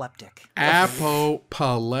apoplectic.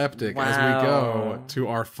 Apoplectic. As we go Wow. to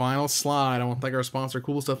our final slide, I want to thank our sponsor,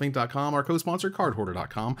 CoolStuffInc.com, our co-sponsor,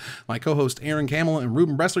 CardHoarder.com, my co-host, Aaron Camel, and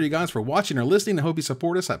Ruben Bressler, you guys, for watching or listening. I hope you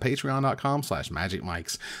support us at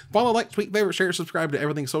patreon.com/magicmics. Follow, like, tweet, favorite, share, subscribe to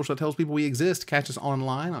everything social that tells people we exist. Catch us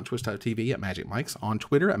online on Twitch.tv at Magic Mics, on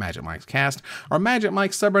Twitter at Magic Mics Cast, our Magic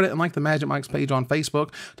Mics subreddit, and like the Magic Mics page on Facebook.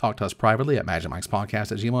 Talk to us privately at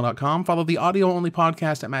magicmicspodcast@gmail.com. Follow the audio-only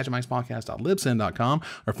podcast at magicmicspodcast.libsyn.com,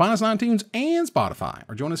 or find us on iTunes and Spotify,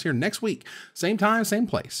 or join us here next week, same time, same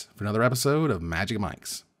place, for another episode of Magic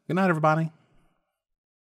Mics. Good night, everybody.